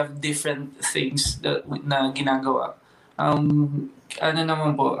mga we have different things na ginagawa. Ano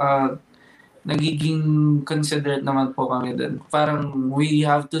naman po, nagiging considerate naman po kami din. Parang we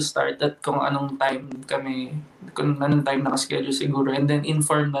have to start at kung anong time naka-schedule siguro, and then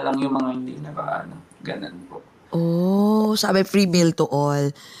inform na lang yung mga hindi ganun po. Sabi free meal to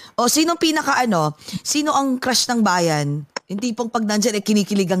all. Sino ang crush ng bayan? Hindi pong pag nandyan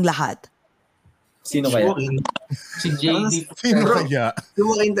kinikilig ang lahat. Sino kaya? Si JD. Sino kaya?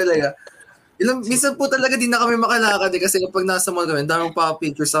 Dumakin talaga. Minsan po talaga di na kami makalakad kasi kapag nasa mall kami, daming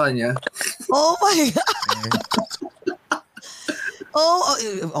pa-picture sa kanya. Oh my God!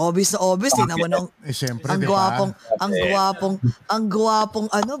 Obvious na obvious. Tingnan mo nung Siyempre, ang diba? gwapong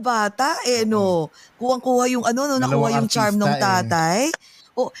bata no. Kuwang-kuha yung nakuha yung charm ng tatay.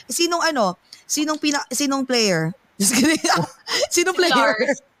 Sinong player? Just kidding. Sinong player?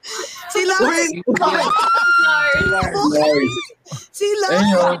 Si Lars. Si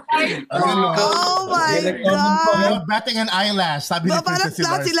Lars. Oh my God. Batting an eyelash. Sabi ni Parang Princess si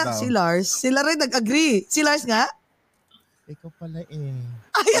Lars daw. si Lars. Sila rin nag-agree. Si Lars nga? Ikaw pala eh.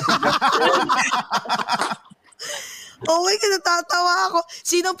 Oh my God, natatawa ako.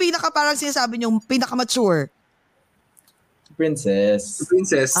 Sinong parang sinasabi niyong pinaka-mature? Princess.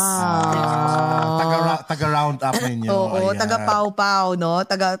 Taga-round up ninyo. Oo, Ayan. taga-pau-pau, no?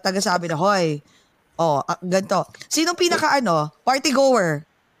 Taga-sabi na, hoy. Ganito. Sinong party goer?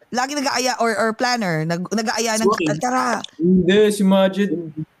 Lagi nag-aaya or planner, nag-aaya ng tara. Hindi, si Majid.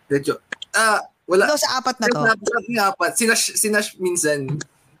 Wala. Ito sa apat na to. Apat. Sinash minsan.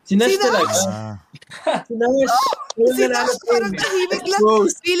 Sinash talaga. Sinash, parang tahimik lang.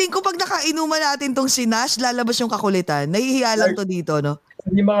 Feeling ko pag nakainuman natin tong sinash, lalabas yung kakulitan. Nahihiya lang to dito, no?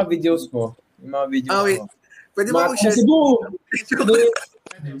 Yung mga videos mo. Wait. Pwede ba mag-share? Sige,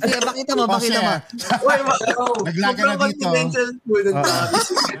 pakita mo. Naglaga na dito.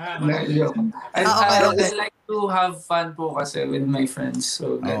 I like to have fun po kasi with my friends.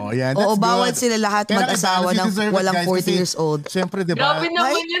 So, Bawal sila lahat mag-asawa ng walang 40 years old. Siyempre, diba? Grabe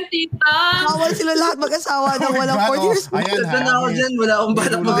naman yung tita. Bawal sila lahat mag-asawa ng walang 40 years old. Doon ako dyan. Wala akong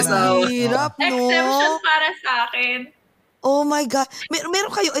balak mag-asawa. Hirap, no? Exception para sa akin. Oh my God. Meron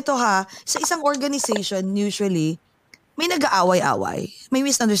kayo ito sa isang organization usually, may nag-aaway-away. May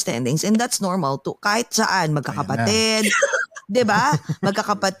misunderstandings and that's normal to kahit saan magkakapatid. 'Di ba?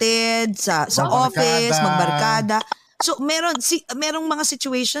 Magkakapatid sa office, magbarkada. So merong mga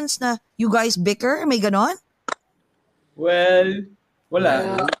situations na you guys bicker, may ganon? Well,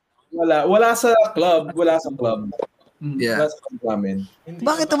 wala. Wala sa club. Yeah. Wala sa club namin.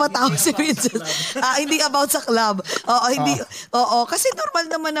 Bakit tumatawa si Princess? Hindi about sa club. Kasi normal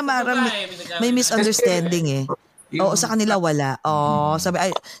naman na may misunderstanding eh. Sa kanila wala.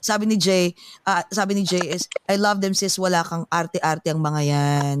 Sabi ni Jay is, I love them sis, wala kang arte-arte ang mga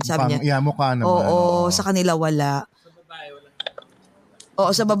yan. Sabi niya. Mukha naman. Sa kanila wala.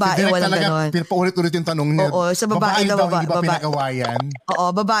 Sa babae walang ganon. Paulit-ulit yung tanong niya. Sa babae daw, hindi ba pinagawayan?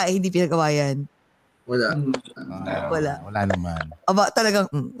 Babae, hindi pinagawayan. Wala. Wala naman.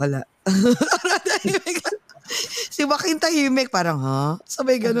 Talagang, wala. Si Joaquin tahimik, parang,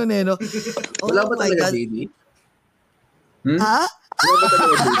 sabay ganun eh, no? Wala ba talaga, JD? Ha?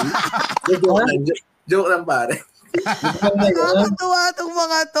 Joke lang, pare. Nakakatuwa itong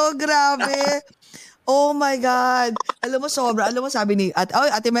mga to, grabe. Oh my God. Alam mo, sabi ni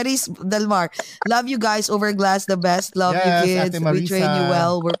Ate Maris Delmar, love you guys, Overglass, the best. Love you kids. We train you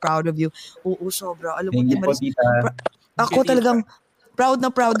well. We're proud of you. Oo, sobra. Alam mo, Ate Maris, ako talagang proud na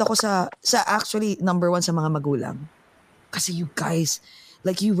proud ako sa actually number 1 sa mga magulang. Kasi you guys,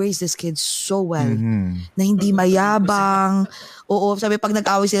 like you raise these kids so well, na hindi mayabang. Oo, sabi pag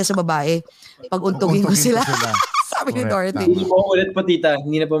nag-away sila sa babae, pag untugin ko sila. Sabi ni Dorothy. Hindi po mauulit po, tita.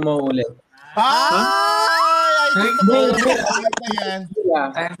 Hindi na po mauulit. Ay!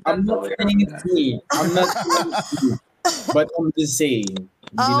 I'm not saying it's me. But I'm just saying.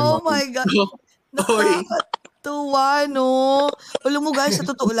 Hindi Oh naman- my God. Nakakatuwa, no? Alam mo guys, sa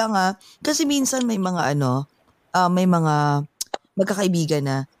totoo lang kasi minsan may mga may mga magkakaibigan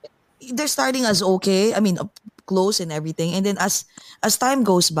na they're starting as okay, I mean, close and everything, and then as time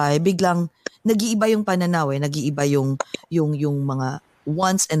goes by, biglang nag-iiba yung pananaw nag-iiba yung mga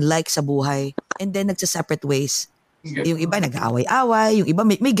wants and likes sa buhay, and then nagsa-separate ways. Yung iba nag-aaway-away, yung iba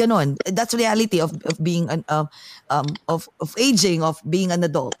may ganon. That's reality of being of aging, of being an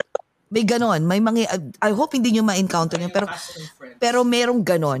adult. May ganon. May mga, I hope hindi nyo ma-encounter yun, pero merong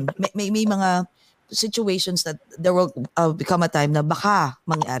ganon. May mga situations that there will become a time na baka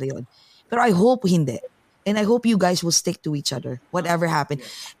mangyari yun. Pero I hope hindi. And I hope you guys will stick to each other. Whatever happened.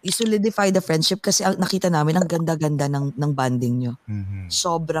 I-solidify the friendship kasi nakita namin ang ganda-ganda ng bonding nyo.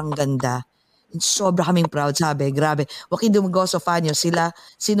 Sobrang ganda. Sobra kaming proud, sabi. Grabe. Joaquin Dumagoso, Fanyo, sila,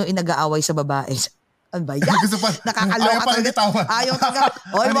 sino inag-aaway sa babae? Ano ba yan? Nakakaloka talaga. Ayaw talaga.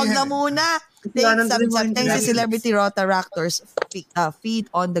 Oy, wag na muna. Thanks sa Celebrity Rotaractors.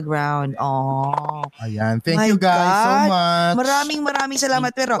 Feet on the ground. Oh. Ayan. Thank you guys so much. Maraming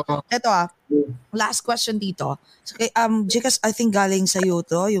salamat. Pero, eto last question dito. Okay, Jikas, I think galing sa'yo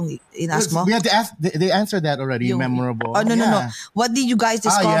to, yung in-ask mo. They answered that already. Memorable. Oh, no. What did you guys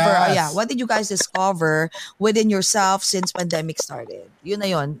discover? What did you guys discover within yourself since pandemic started? Yun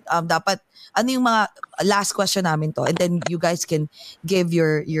na yun. Dapat, ano yung mga last question namin to, and then you guys can give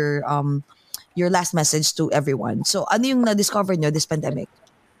your last message to everyone. So, ano yung na-discover nyo this pandemic?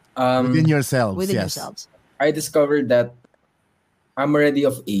 Within yourselves. Yourselves. I discovered that I'm already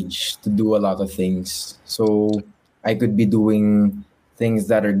of age to do a lot of things. So, I could be doing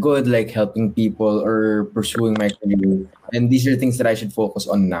things that are good, like helping people or pursuing my career. And these are things that I should focus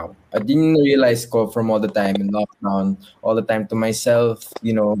on now. I didn't realize from all the time in lockdown, all the time to myself,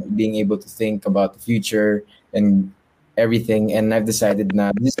 being able to think about the future and everything. And I've decided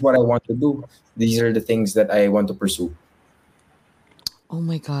na this is what I want to do. These are the things that I want to pursue. Oh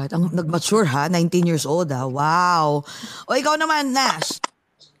my God. Ang nag-mature 19 years old Wow. O ikaw naman, Nash.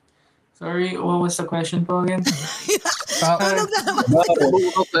 Sorry, what was the question po again? Tulog na naman.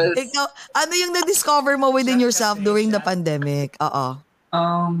 Ikaw, ano yung na-discover mo within yourself during the pandemic?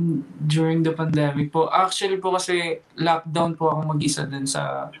 During the pandemic po, actually po kasi lockdown po ako mag-isa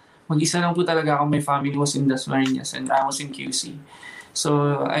lang po talaga ako. My family was in Dasmariñas and I was in QC.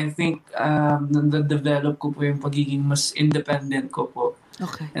 So, I think na-develop ko po yung pagiging mas independent ko po.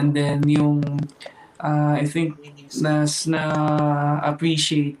 Okay. And then yung I think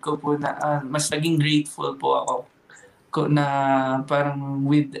na-appreciate ko po na mas naging grateful po ako na parang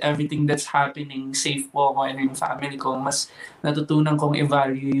with everything that's happening, safe po ako and yung family ko, mas natutunan kong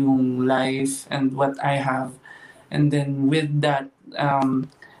i-value yung life and what I have. And then with that,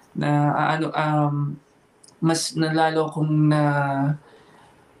 mas lalo kong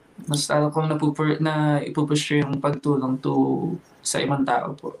ipupush yung pagtulong sa ibang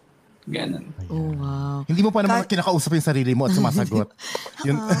tao po. Ganun. Oh, wow. Hindi mo pa naman kinakausap yung sarili mo at sumasagot.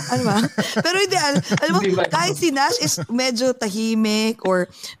 Ano ba? Pero hindi, alam mo, kahit si Nash is medyo tahimik or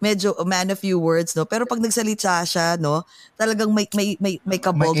medyo a man of few words, no? Pero pag nagsalita siya, no, talagang may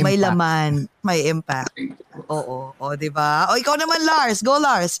kabog, may laman, may impact. Oo, di ba? O ikaw naman, Lars. Go,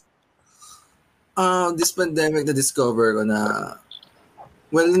 Lars. This pandemic na-discover ko na,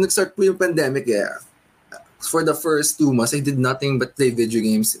 nung nag-start po yung pandemic, for the first 2 months, I did nothing but play video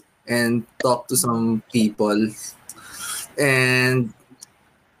games and talk to some people. And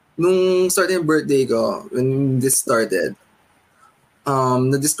nung starting yung birthday ko, when this started,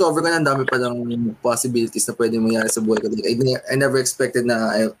 na-discover ko na ang dami palang possibilities na pwede mangyari sa buhay ko. I never expected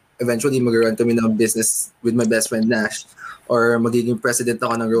na eventually mag-run kami ng business with my best friend Nash, or magiging president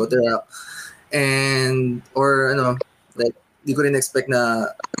ako ng Rotaract. Di ko rin expect na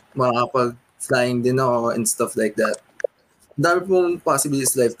makakapag-flying din ako and stuff like that. Dami pong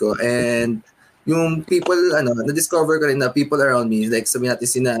possibilities life ko. And yung people, na-discover ko rin na people around me, like sabihin natin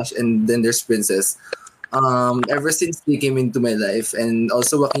si Nash and then there's Princess. Ever since they came into my life, and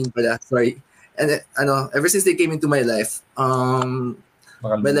also Joaquin pala, sorry. And ever since they came into my life,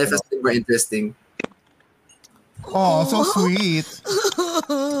 my life has been more interesting. Oh, so sweet.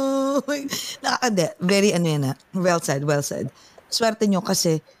 Very well said. Swerte nyo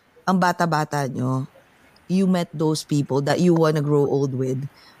kasi ang bata-bata nyo, you met those people that you wanna grow old with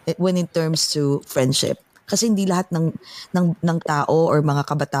when in terms to friendship. Kasi hindi lahat ng tao or mga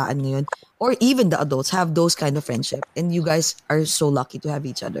kabataan ngayon or even the adults have those kind of friendship, and you guys are so lucky to have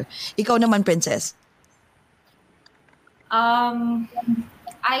each other. Ikaw naman, Princess.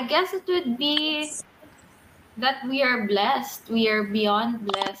 I guess it would be that we are blessed. We are beyond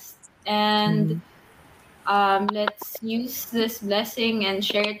blessed. And let's use this blessing and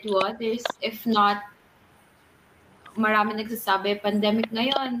share it to others. If not, marami nagsasabi, pandemic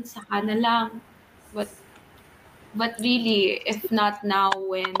ngayon, saka na lang. But really, if not now,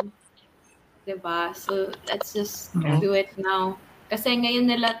 when? Diba? So, let's just do it now. Kasi ngayon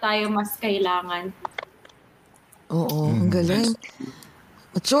nila tayo mas kailangan. Oo, ang galing.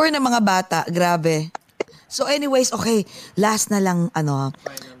 Mature na mga bata, grabe. So anyways, okay, last na lang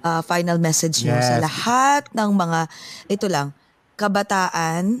final message nyo sa lahat ng mga, ito lang,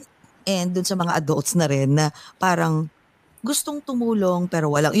 kabataan and dun sa mga adults na rin na parang gustong tumulong pero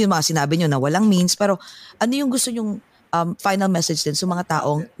walang, yun mga sinabi nyo na walang means, pero ano yung gusto nyong final message din sa mga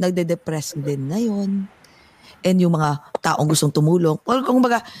taong nagde-depress din ngayon and yung mga taong gustong tumulong. Or kung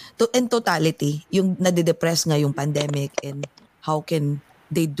baga, in totality, yung nade-depress nga yung pandemic and how can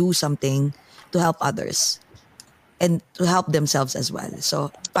they do something to help others and to help themselves as well.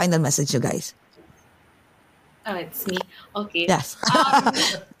 So, final message you guys. Oh, it's me. Okay. Yes.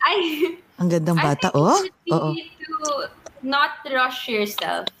 Ang gandang I bata, think you need to not rush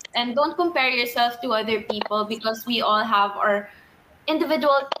yourself and don't compare yourself to other people because we all have our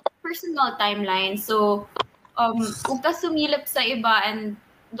individual personal timeline. So, huwag ka sumilip sa iba and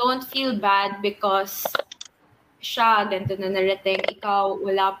don't feel bad because siya, ganito na narating, ikaw,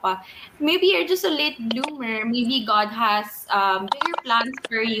 wala pa. Maybe you're just a late bloomer. Maybe God has bigger plans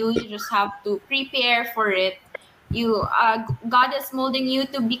for you. You just have to prepare for it. God is molding you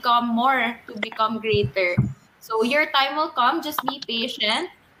to become more, to become greater. So your time will come. Just be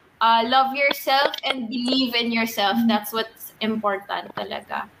patient. Love yourself and believe in yourself. That's what's important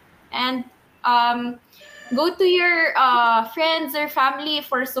talaga. And go to your friends or family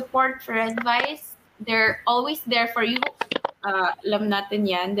for support, for advice. They're always there for you. Alam natin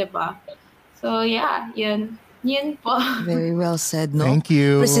yan, di ba? So, yeah, yun. Yun po. Very well said, no? Thank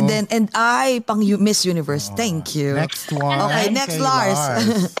you. President and I, pang Miss Universe. Thank you. Next one. Okay, next, kay Lars.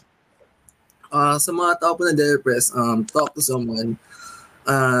 Sa mga tao po na depressed, talk to someone.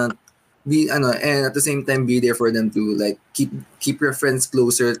 And at the same time, be there for them too. Like, keep your friends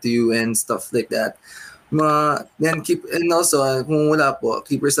closer to you and stuff like that. Then and also, kung wala po,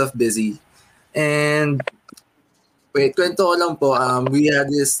 keep yourself busy. And wait, kwento ko lang po, we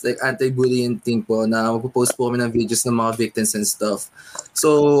had this like anti-bullying thing po na magpo-post po kami ng videos ng mga victims and stuff.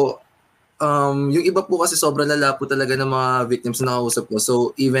 So, yung iba po kasi sobrang lala po talaga ng mga victims na nakausap ko.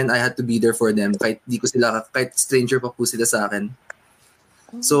 So, even I had to be there for them kahit kahit stranger pa po sila sa akin.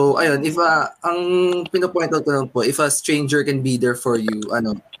 So, ayun, if ang pinopoint out ko lang po, if a stranger can be there for you,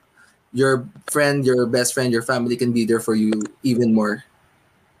 your friend, your best friend, your family can be there for you even more.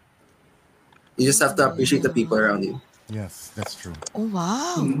 You just have to appreciate the people around you. Yes, that's true. Oh,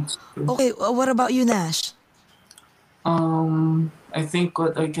 wow. Okay, what about you, Nash? I think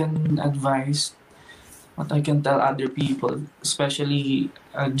what I can advise, what I can tell other people, especially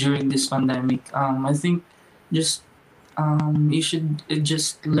during this pandemic, I think just you should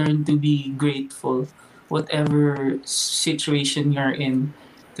just learn to be grateful whatever situation you're in.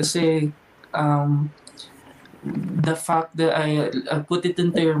 Kasi the fact that I put it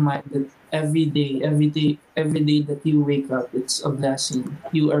into your mind that every day that you wake up, it's a blessing.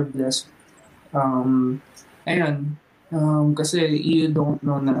 You are blessed. Kasi you don't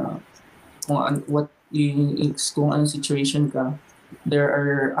know na kung anong situation ka. There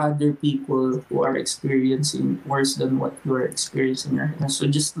are other people who are experiencing worse than what you are experiencing right now. So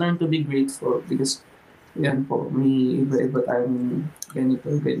just learn to be grateful because yan po, may iba-iba tayong ganito.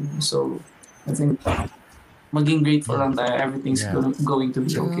 So I think maging grateful lang tayo. Everything's going to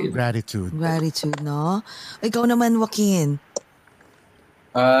be okay. Gratitude, no? Ikaw naman, Joaquin.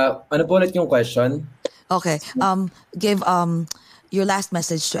 Ano po ulit yung question? Okay. Give your last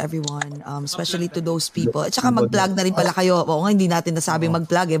message to everyone, especially to those people. At saka mag-plug na rin pala kayo. Oo nga, hindi natin nasabing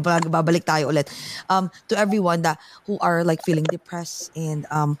mag-plug. Babalik tayo ulit. To everyone who are like feeling depressed and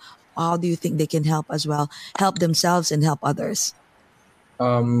how do you think they can help as well? Help themselves and help others.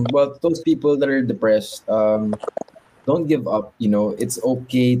 Well, those people that are depressed, don't give up. It's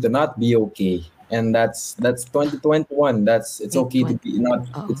okay to not be okay, and that's 2021. It's okay to be not.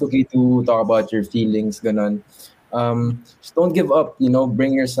 It's okay to talk about your feelings. Ganon. Just don't give up.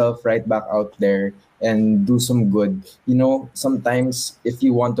 Bring yourself right back out there and do some good. Sometimes if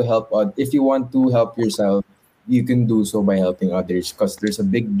you want to help yourself, you can do so by helping others because there's a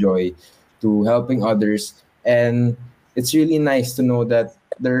big joy to helping others. And it's really nice to know that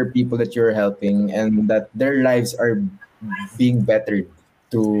there are people that you're helping and that their lives are being bettered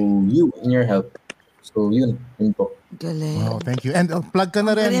through you in your help. So yun po. Galing. Wow, thank you. And plug ka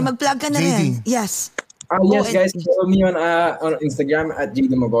na rin. Mag-plug ka na rin. Yes. Yes, and- guys, follow me on Instagram at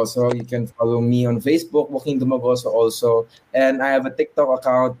J Dumagoso. You can follow me on Facebook, Joaquin Dumagoso also. And I have a TikTok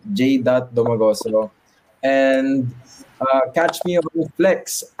account, j.dumagoso. And catch me on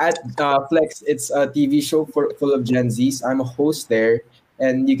Flex. At Flex, it's a TV show full of Gen Zs. I'm a host there.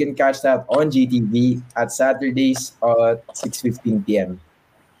 And you can catch that on GTV at Saturdays at 6:15 p.m.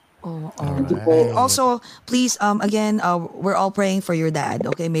 Oh, Thank you po. Also, please, again, we're all praying for your dad.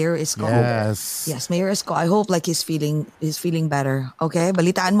 Okay, Mayor Isko. Yes, Mayor Isko. I hope like he's feeling better. Okay,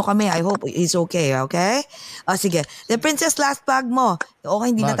 balitaan mo kami. I hope he's okay. Okay. Sige. The Princess, last plug mo. Okay,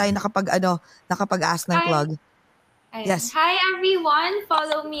 hindi na tayo nakapag-ask ng plug. Yes. Hi everyone.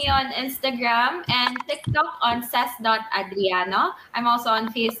 Follow me on Instagram and TikTok on ses.adriano. I'm also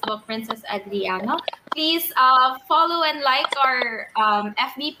on Facebook, Princess Adriano. Please follow and like our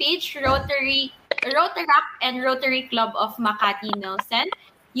FB page, Rotaract and Rotary Club of Makati Nelson.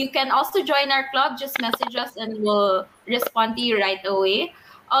 You can also join our club. Just message us and we'll respond to you right away.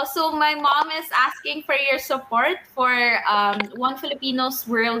 Also, my mom is asking for your support for One Filipinos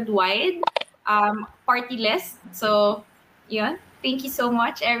Worldwide party list. So, yun. Thank you so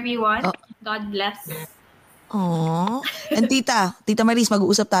much, everyone. God bless. Aww. And Tita Maris,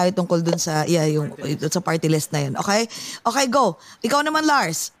 mag-uusap tayo tungkol dun sa, yung sa party list na yun. Okay? Okay, go. Ikaw naman,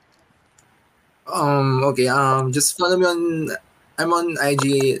 Lars. Okay. Just follow me I'm on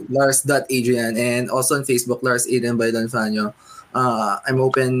IG, lars.adrian, and also on Facebook, Lars Adrian by Don Fanyo. I'm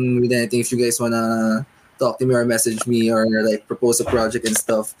open with anything if you guys wanna talk to me or message me or like propose a project and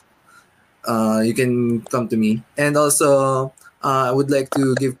stuff. You can come to me. And also, I would like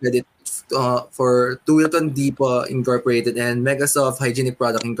to give credit for Wilton Depot Incorporated and Megasoft Hygienic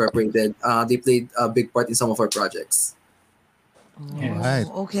Product Incorporated. They played a big part in some of our projects. Right.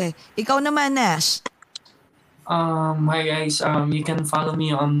 Okay. Ikaw naman, Nash. Hi guys. You can follow me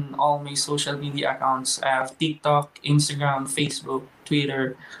on all my social media accounts. I have TikTok, Instagram, Facebook,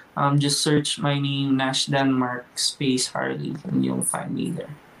 Twitter. Just search my name, Nash Denmark space Harley, and you'll find me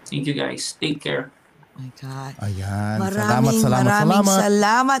there. Thank you guys. Take care. Oh my God. Ayan. Maraming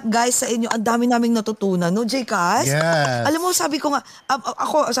salamat guys sa inyo. Ang dami naming natutunan, no, J-Cas? Yes. Alam mo, sabi ko,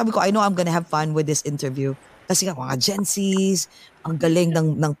 I know I'm gonna have fun with this interview. Kasi nga, mga Gen Zs, ang galing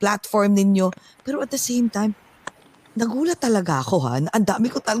ng platform ninyo. Pero at the same time, nagulat talaga ako, ha? Ang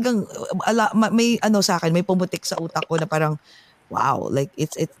dami ko talagang, may sa akin, may pumutik sa utak ko na parang, wow, like,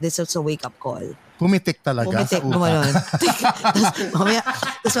 this is a wake-up call. Pumitik talaga sa utak.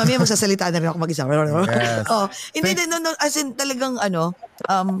 Tapos mamaya magsasalita na rin ako mag-isa. Yes. No, as in talagang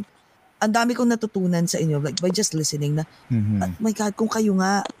ang dami kong natutunan sa inyo like by just listening na, oh my God, kung kayo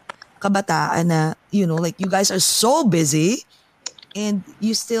nga kabataan na, like you guys are so busy and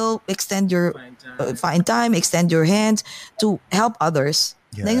you still extend your find time, extend your hands to help others.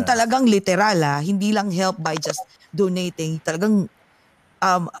 Yes. Na yung talagang literal, hindi lang help by just donating, talagang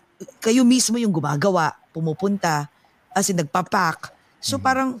kayo mismo yung gumagawa, pumupunta, as in nagpapak. So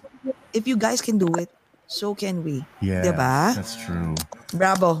parang, if you guys can do it, so can we. Yeah, diba? That's true.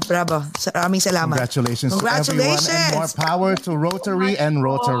 Bravo. Maraming salamat. Congratulations to everyone and more power to Rotary and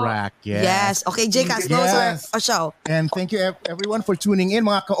Rotaract. Yes. Okay, J-Cas, close our show. And thank you everyone for tuning in,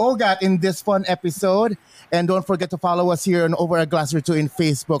 mga ka-OGAT, in this fun episode. And don't forget to follow us here on Over a Glass or Two in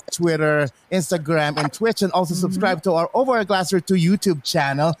Facebook, Twitter, Instagram, and Twitch. And also subscribe to our Over a Glass or Two YouTube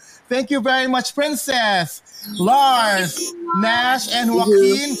channel. Thank you very much, Princess, Lars, Nash, and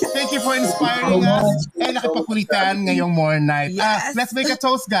Joaquin. Thank you for inspiring us and nakipagkulitan ngayong more night. Yes. Let's make a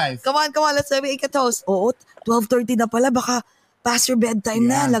toast, guys. Come on. Let's make a toast. Oo, 12:30 na pala. Baka past your bedtime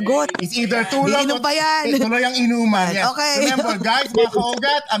na, lagot. It's either tulog o tuloy ang inuman. Yes. Okay. Remember, guys, mga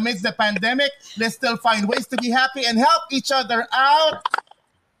ka-OGAT, amidst the pandemic, let's still find ways to be happy and help each other out.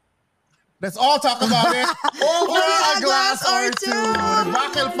 Let's all talk about it. Over a glass or two.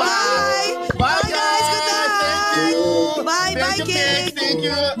 Buckle five. Bye, guys. Good night. Bye, King. Thank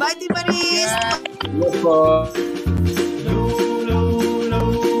you. Bye, Team Maris. Yeah.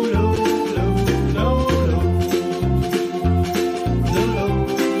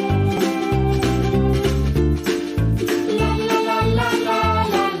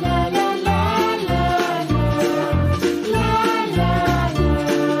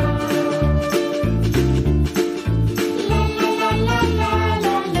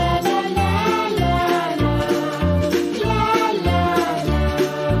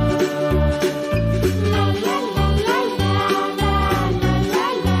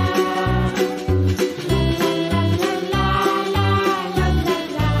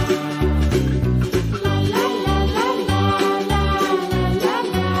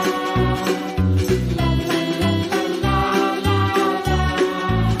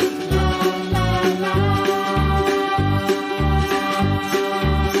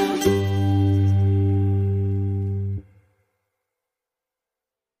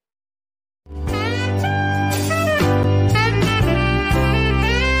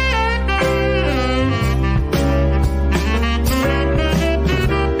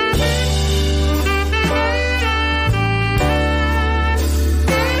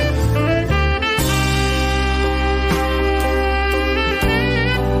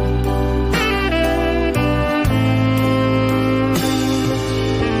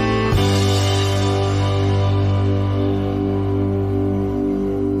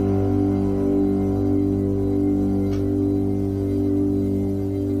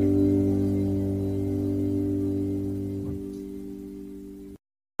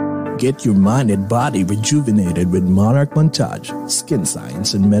 Get your mind and body rejuvenated with Monarch Montage, Skin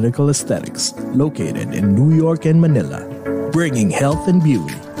Science and Medical Aesthetics, located in New York and Manila, bringing health and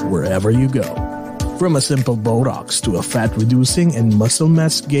beauty wherever you go. From a simple Botox to a fat-reducing and muscle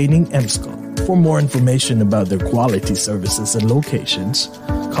mass-gaining MSCO. For more information about their quality services and locations,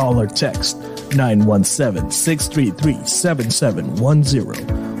 call or text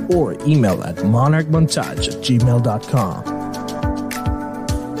 917-633-7710 or email at monarchmontage@gmail.com.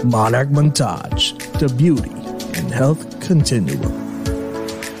 Monarch Montage, the beauty and health continuum.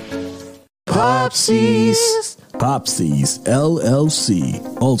 Popsies! Popsies LLC,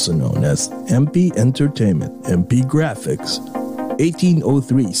 also known as MP Entertainment, MP Graphics,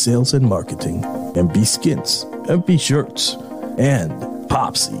 1803 Sales and Marketing, MP Skins, MP Shirts, and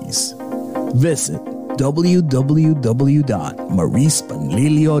Popsies. Visit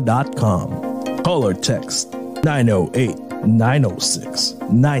www.marispanlilio.com. Call or text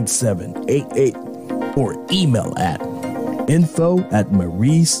 908-906-9788 or email at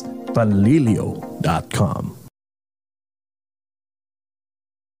info@marispanlilio.com.